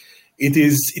framework. It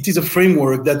is a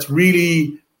framework that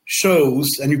really shows,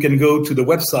 and you can go to the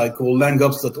website called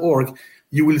langops.org.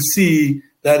 You will see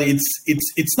that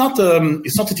it's not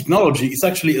a technology. It's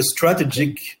actually a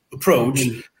strategic approach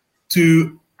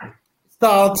to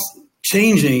start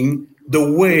changing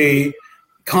the way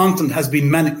content has been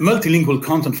managed, multilingual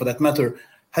content for that matter,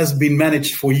 has been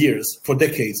managed for years, for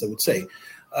decades, I would say.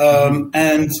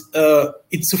 And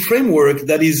it's a framework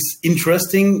that is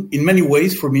interesting in many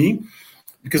ways for me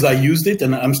because I used it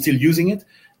and I'm still using it.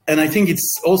 And I think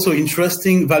it's also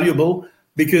interesting, valuable,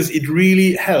 because it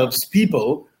really helps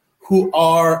people who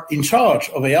are in charge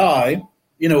of AI,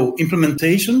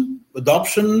 implementation,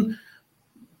 adoption,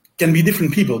 can be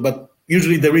different people, but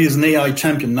usually there is an AI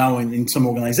champion now in some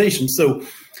organizations. So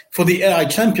for the AI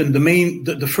champion,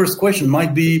 the first question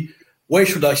might be, where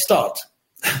should I start?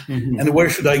 And where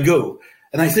should I go?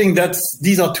 And I think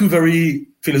these are two very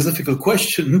philosophical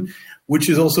questions, which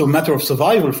is also a matter of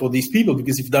survival for these people,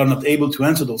 because if they're not able to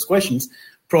answer those questions,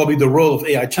 probably the role of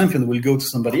AI champion will go to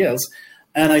somebody else.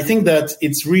 And I think that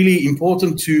it's really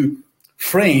important to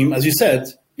frame, as you said,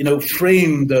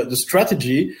 frame the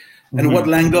strategy and what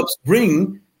LangOps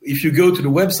bring. If you go to the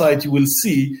website, you will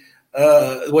see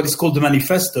what is called the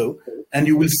manifesto. And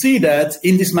you will see that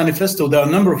in this manifesto, there are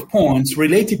a number of points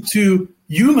related to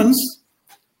humans,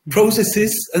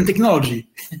 processes, and technology.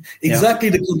 Exactly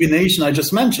the combination I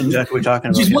just mentioned. Exactly what we're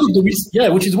talking about.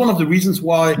 Which is one of the reasons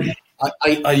why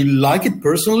I like it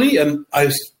personally, and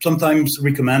I sometimes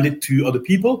recommend it to other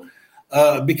people,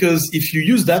 because if you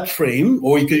use that frame,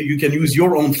 or you can use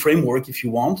your own framework if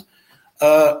you want,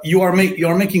 you are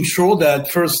making sure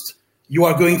that first you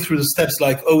are going through the steps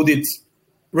like audit,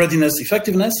 readiness,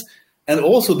 effectiveness, and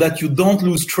also that you don't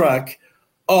lose track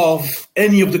of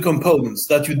any of the components,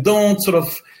 that you don't sort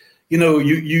of,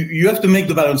 you have to make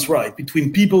the balance right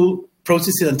between people,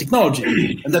 processes, and technology,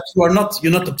 and that you're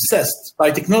not obsessed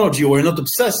by technology, or you're not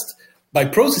obsessed by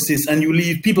processes and you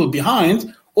leave people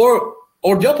behind, or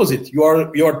the opposite. You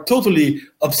are totally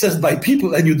obsessed by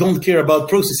people and you don't care about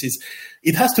processes.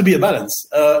 It has to be a balance,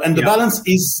 and the balance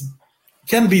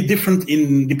can be different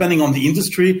depending on the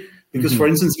industry. Because, for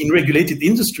instance, in regulated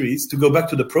industries, to go back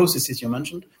to the processes you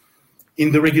mentioned,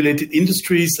 in the regulated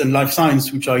industries and life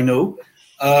science, which I know,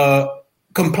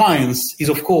 compliance is,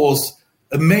 of course,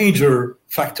 a major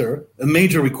factor, a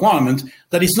major requirement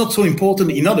that is not so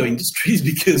important in other industries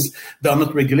because they are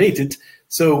not regulated.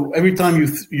 So every time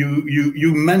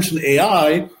you mention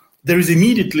AI, there is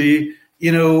immediately,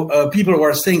 people who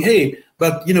are saying, hey,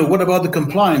 but what about the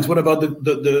compliance? What about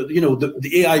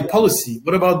the AI policy?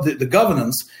 What about the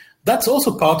governance? That's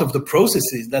also part of the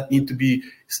processes that need to be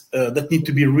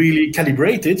really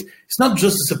calibrated. It's not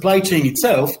just the supply chain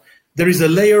itself. There is a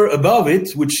layer above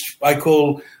it, which I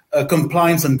call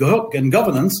compliance and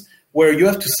governance, where you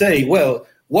have to say, well,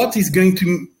 what is going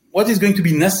to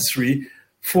be necessary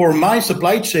for my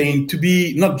supply chain to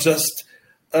be not just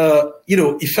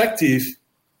effective,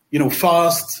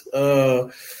 fast,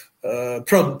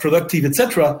 productive,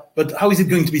 etc., but how is it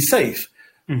going to be safe?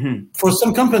 For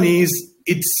some companies,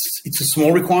 it's a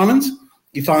small requirement.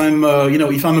 If I'm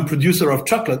a producer of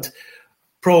chocolate,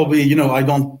 probably I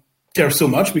don't care so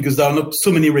much because there are not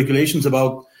so many regulations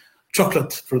about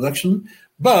chocolate production.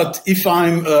 But if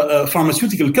I'm a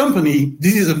pharmaceutical company,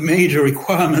 this is a major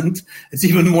requirement. It's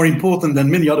even more important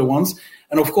than many other ones.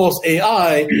 And of course,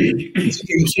 AI is a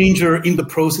game changer in the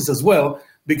process as well,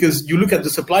 because you look at the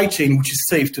supply chain, which is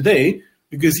safe today,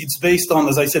 because it's based on,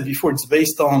 as I said before, it's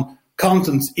based on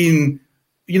content in,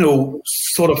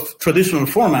 sort of traditional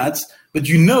formats. but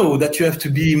you know that you have to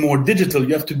be more digital,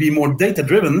 you have to be more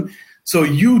data-driven. So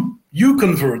you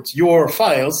convert your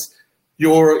files,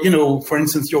 for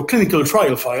instance, your clinical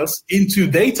trial files into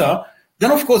data.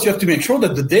 Then, of course, you have to make sure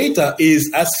that the data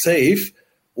is as safe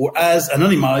or as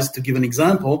anonymized, to give an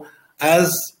example,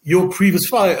 as your previous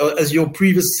file, as your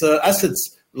previous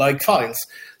assets like files.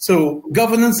 So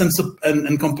governance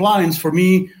and compliance for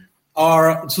me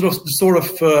are sort of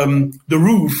the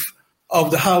roof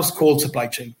of the house called supply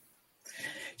chain.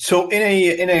 So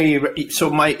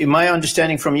in my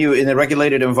understanding from you, in a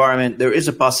regulated environment, there is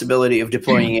a possibility of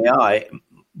deploying AI,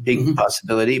 big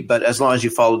possibility, but as long as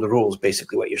you follow the rules,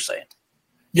 basically what you're saying.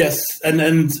 Yes,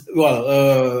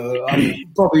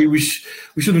 probably we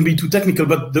shouldn't be too technical,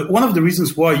 but one of the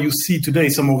reasons why you see today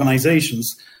some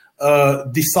organizations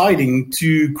deciding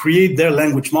to create their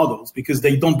language models, because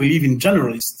they don't believe in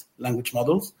generalist language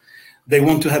models, they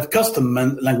want to have custom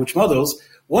language models.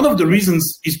 One of the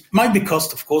reasons might be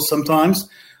cost, of course, sometimes,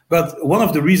 but one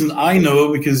of the reasons I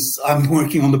know, because I'm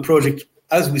working on the project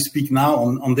as we speak now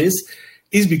on this,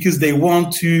 is because they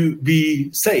want to be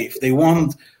safe. They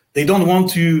don't want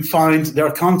to find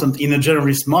their content in a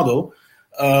generalist model,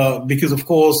 because, of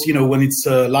course, when it's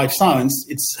life science,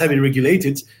 it's heavily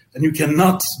regulated, and you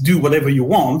cannot do whatever you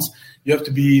want. You have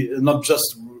to be not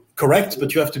just correct,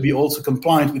 but you have to be also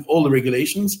compliant with all the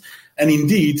regulations. And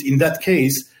indeed, in that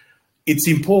case, it's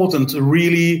important to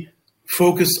really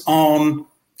focus on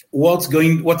what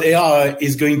AI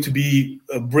is going to be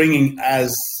bringing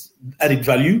as added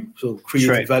value, so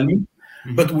creative value,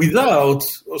 but without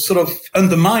sort of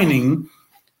undermining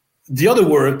the other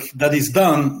work that is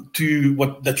done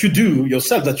that you do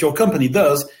yourself, that your company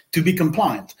does to be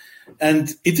compliant.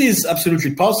 And it is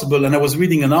absolutely possible. And I was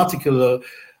reading an article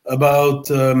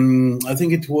about, I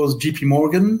think it was JP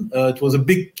Morgan. It was a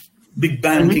big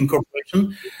banking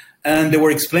corporation. And they were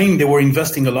explaining they were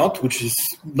investing a lot, which is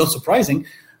not surprising,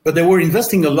 but they were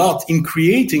investing a lot in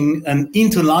creating and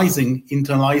internalizing,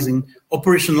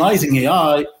 operationalizing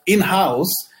AI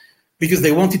in-house, because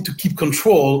they wanted to keep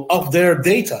control of their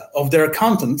data, of their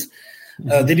content.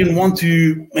 They didn't want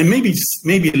to, and maybe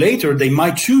later they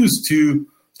might choose to,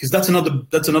 because that's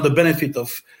another benefit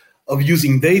of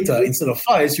using data instead of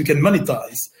files. You can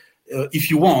monetize if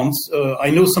you want.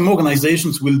 I know some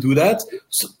organizations will do that.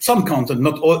 Some content,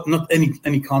 not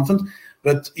any content,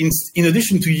 but in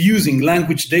addition to using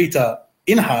language data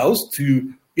in-house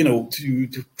to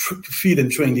feed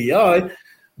and train the AI,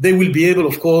 they will be able,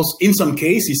 of course, in some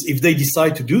cases, if they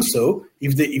decide to do so,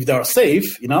 if they are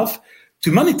safe enough,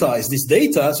 to monetize this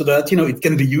data so that it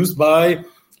can be used by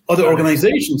other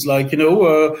organizations, like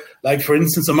for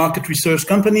instance, a market research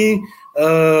company,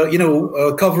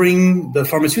 covering the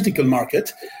pharmaceutical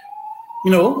market.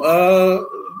 Some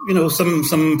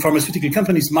pharmaceutical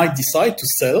companies might decide to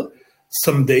sell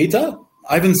some data.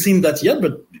 I haven't seen that yet,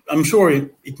 but I'm sure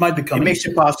it might be coming. It makes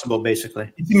it possible,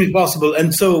 basically. It makes it possible,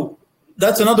 and so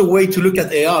that's another way to look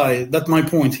at AI. That's my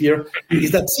point here,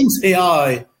 is that since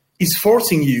AI is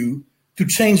forcing you to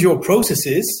change your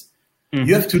processes,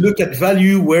 you have to look at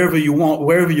value wherever you want,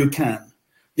 wherever you can.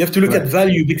 You have to look at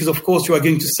value because, of course, you are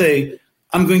going to say,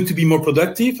 I'm going to be more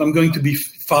productive. I'm going to be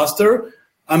faster.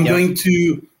 I'm going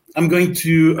to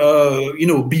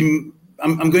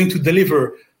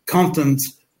deliver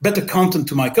better content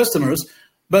to my customers.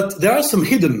 But there are some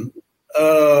hidden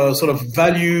sort of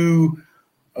value,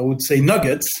 I would say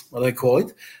nuggets, what I call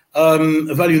it,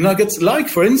 value nuggets. Like,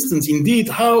 for instance, indeed,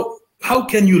 how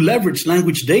can you leverage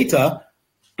language data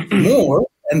more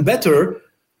and better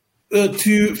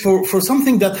for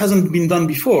something that hasn't been done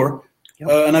before?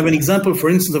 And I have an example,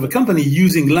 for instance, of a company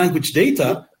using language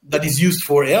data that is used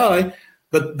for AI,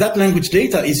 but that language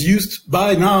data is used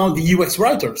by now the UX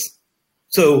writers.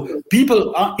 So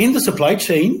people are in the supply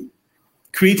chain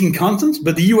creating content,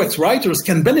 but the UX writers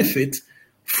can benefit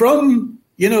from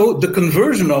the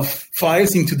conversion of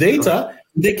files into data.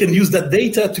 They can use that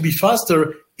data to be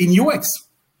faster in UX.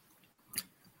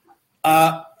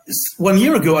 1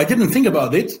 year ago, I didn't think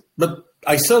about it, but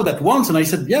I saw that once and I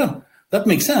said, yeah, that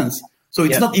makes sense. So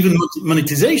it's not even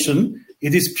monetization.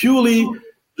 It is purely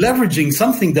leveraging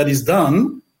something that is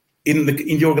done in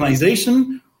the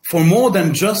organization for more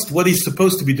than just what it's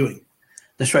supposed to be doing.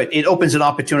 That's right. It opens an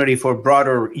opportunity for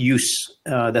broader use.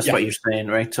 That's what you're saying,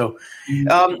 right? So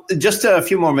just a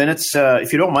few more minutes,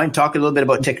 if you don't mind, talk a little bit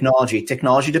about technology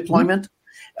deployment.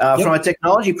 From a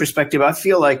technology perspective, I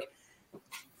feel like,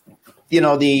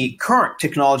 the current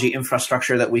technology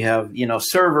infrastructure that we have,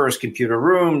 servers, computer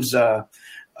rooms, a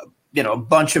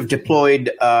bunch of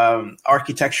deployed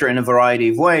architecture in a variety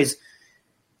of ways.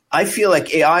 I feel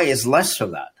like AI is less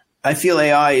of that. I feel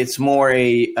AI, it's more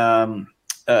a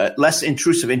less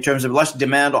intrusive in terms of less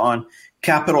demand on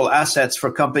capital assets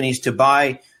for companies to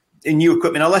buy new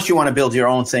equipment, unless you want to build your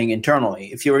own thing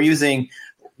internally. If you were using,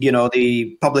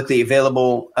 the publicly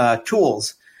available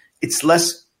tools, it's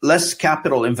less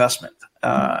capital investment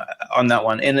on that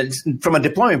one. And it's, from a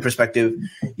deployment perspective,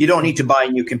 you don't need to buy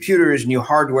new computers, new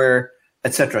hardware,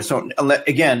 etc. So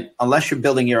again, unless you're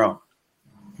building your own.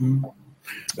 Mm-hmm.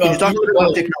 Can you talk a little bit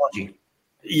about technology?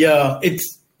 Yeah,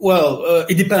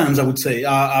 it depends, I would say.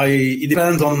 It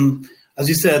depends on, as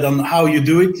you said, on how you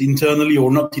do it internally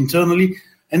or not internally.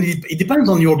 And it depends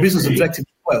on your business objective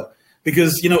as well.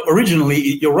 Because,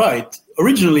 originally, you're right.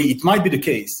 Originally, it might be the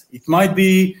case. It might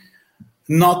be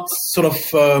not sort of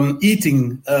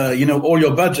eating, all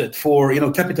your budget for,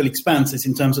 capital expenses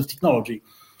in terms of technology.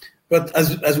 But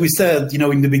as we said,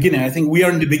 in the beginning, I think we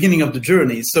are in the beginning of the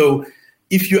journey. So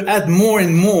if you add more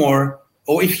and more,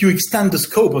 or if you extend the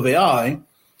scope of AI,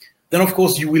 then of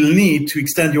course you will need to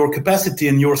extend your capacity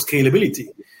and your scalability.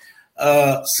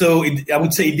 So I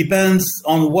would say it depends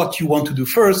on what you want to do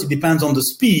first. It depends on the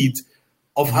speed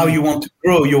of how you want to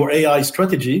grow your AI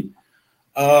strategy.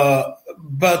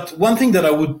 But one thing that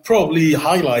I would probably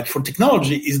highlight for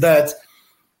technology is that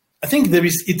I think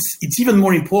it's even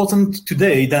more important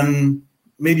today than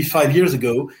maybe 5 years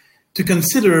ago to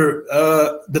consider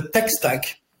the tech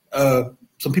stack.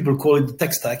 Some people call it the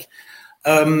tech stack,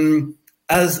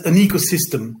 as an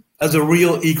ecosystem, as a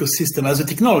real ecosystem, as a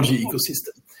technology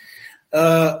ecosystem.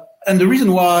 And the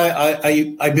reason why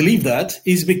I believe that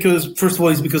is because, first of all,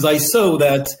 is because I saw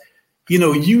that,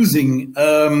 using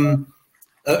a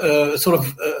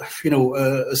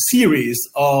series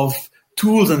of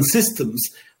tools and systems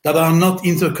that are not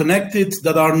interconnected,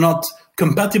 that are not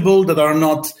compatible, that are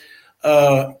not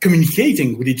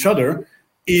communicating with each other,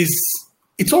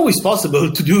 it's always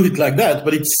possible to do it like that,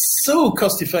 but it's so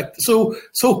cost effective,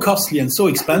 so costly and so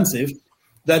expensive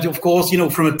that, of course,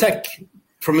 from a tech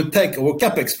or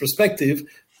CapEx perspective,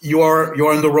 you are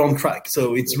on the wrong track.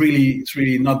 So it's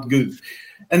really not good.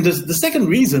 And the second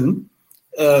reason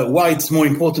why it's more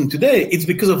important today, it's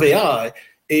because of AI.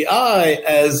 AI,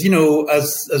 as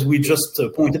we just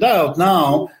pointed out,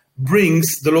 now brings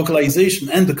the localization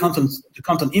and the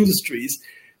content industries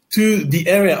to the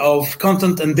area of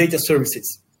content and data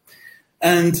services.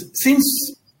 And since,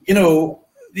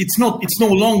 it's no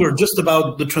longer just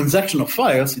about the transaction of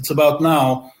files, it's about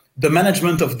now the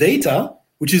management of data,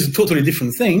 which is a totally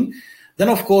different thing, then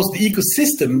of course the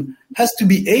ecosystem has to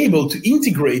be able to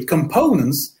integrate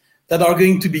components that are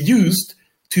going to be used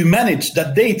to manage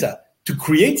that data, to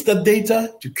create that data,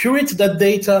 to curate that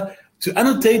data, to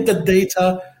annotate that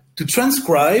data, to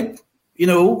transcribe,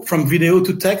 from video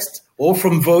to text or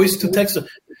from voice to text.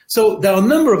 So there are a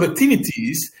number of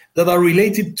activities that are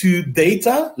related to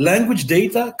data, language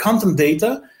data, content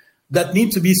data, that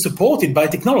need to be supported by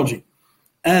technology.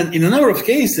 And in a number of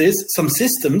cases, some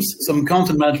systems, some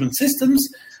content management systems,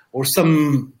 or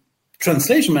some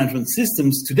translation management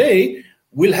systems today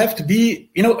will have to be,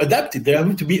 adapted. They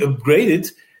have to be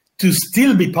upgraded to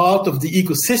still be part of the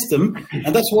ecosystem.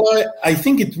 And that's why I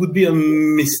think it would be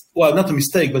not a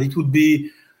mistake, but it would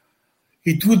be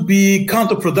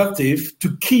counterproductive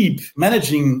to keep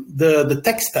managing the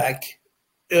tech stack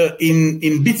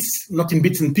in bits, not in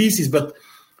bits and pieces, but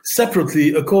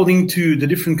separately according to the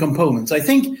different components. I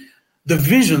think the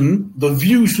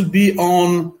view should be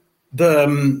on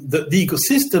the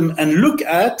ecosystem and look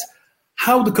at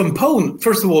how the component,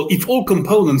 first of all, if all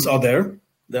components are there,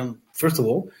 then first of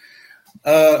all,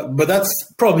 but that's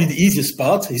probably the easiest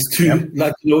part, is to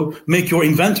make your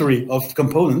inventory of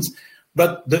components.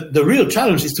 But the real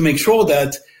challenge is to make sure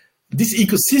that this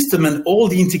ecosystem and all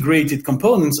the integrated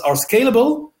components are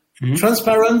scalable,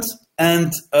 transparent,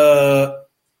 and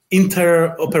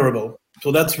interoperable.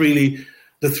 So that's really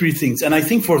the three things. And I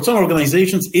think for some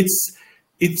organizations,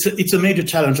 it's a major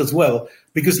challenge as well,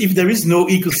 because if there is no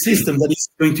ecosystem that is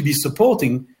going to be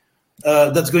supporting,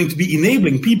 that's going to be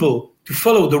enabling people to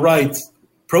follow the right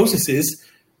processes,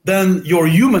 then your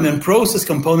human and process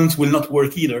components will not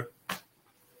work either.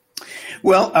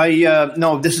 Well,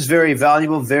 no, this is very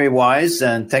valuable, very wise,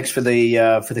 and thanks for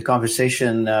the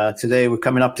conversation today. We're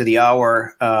coming up to the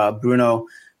hour, Bruno.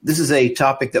 This is a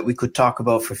topic that we could talk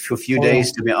about for a few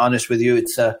days. To be honest with you,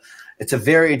 it's a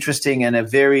very interesting and a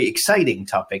very exciting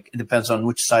topic. It depends on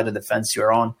which side of the fence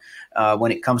you're on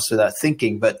when it comes to that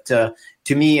thinking. But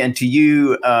to me and to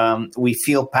you, we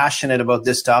feel passionate about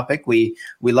this topic. We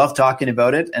love talking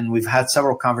about it, and we've had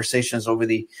several conversations over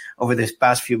this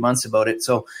past few months about it.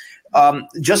 So.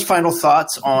 Just final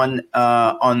thoughts on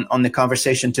the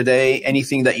conversation today.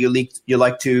 Anything that you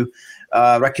like to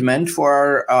recommend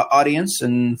for our audience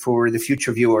and for the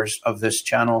future viewers of this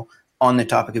channel on the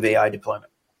topic of AI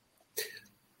deployment?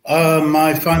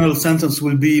 My final sentence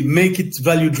will be: make it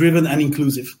value-driven and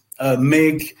inclusive.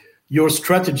 Make your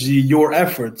strategy, your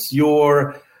efforts,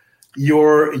 your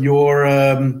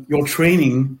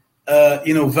training,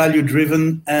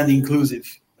 value-driven and inclusive.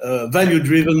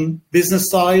 Value-driven business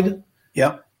side,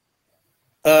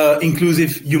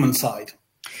 inclusive human side.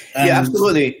 And yeah,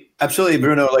 absolutely,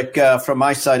 Bruno. Like from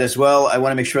my side as well, I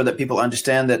want to make sure that people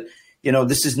understand that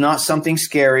this is not something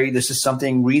scary. This is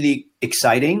something really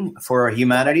exciting for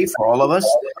humanity, for all of us.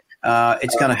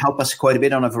 It's going to help us quite a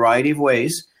bit on a variety of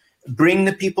ways. Bring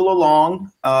the people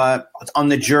along on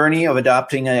the journey of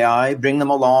adopting AI. Bring them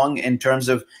along in terms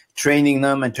of training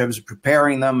them, in terms of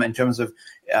preparing them, in terms of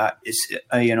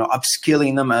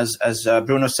upskilling them, as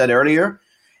Bruno said earlier.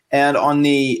 And on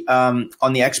the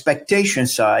expectation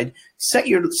side, set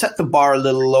the bar a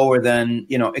little lower than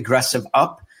aggressive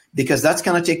up, because that's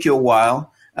going to take you a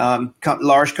while.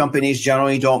 Large companies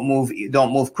generally don't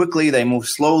move quickly; they move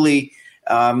slowly.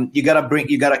 You got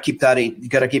to keep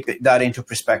that into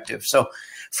perspective. So,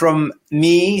 from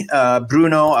me,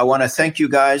 Bruno, I want to thank you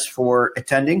guys for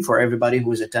attending. For everybody who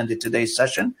has attended today's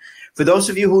session, for those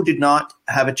of you who did not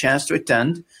have a chance to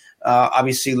attend,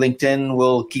 obviously LinkedIn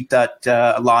will keep that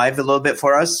alive a little bit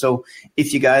for us. So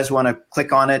if you guys want to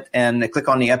click on it and click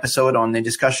on the episode, on the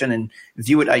discussion, and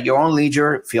view it at your own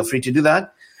leisure, feel free to do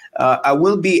that. I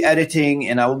will be editing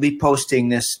and I will be posting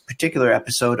this particular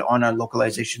episode on our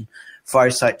Localization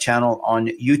Fireside channel on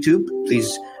YouTube.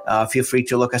 Please feel free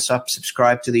to look us up,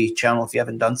 subscribe to the channel if you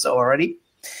haven't done so already.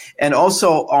 And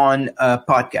also on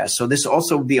podcast. So this will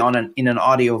also be in an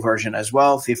audio version as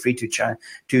well. Feel free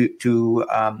to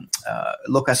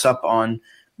look us up on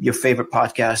your favorite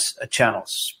podcast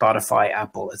channels, Spotify,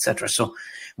 Apple, etc. So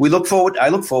I look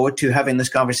forward to having this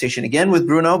conversation again with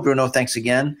Bruno. Bruno, thanks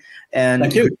again. And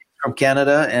thank you. From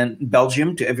Canada and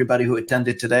Belgium, to everybody who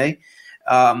attended today.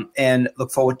 And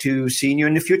look forward to seeing you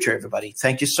in the future, everybody.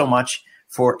 Thank you so much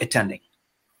for attending.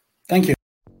 Thank you.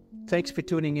 Thanks for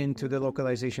tuning in to the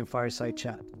Localization Fireside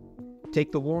Chat.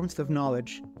 Take the warmth of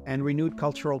knowledge and renewed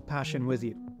cultural passion with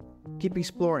you. Keep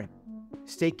exploring,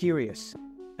 stay curious,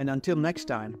 and until next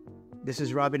time, this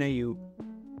is Robin Ayoub.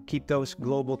 Keep those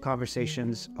global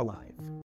conversations alive.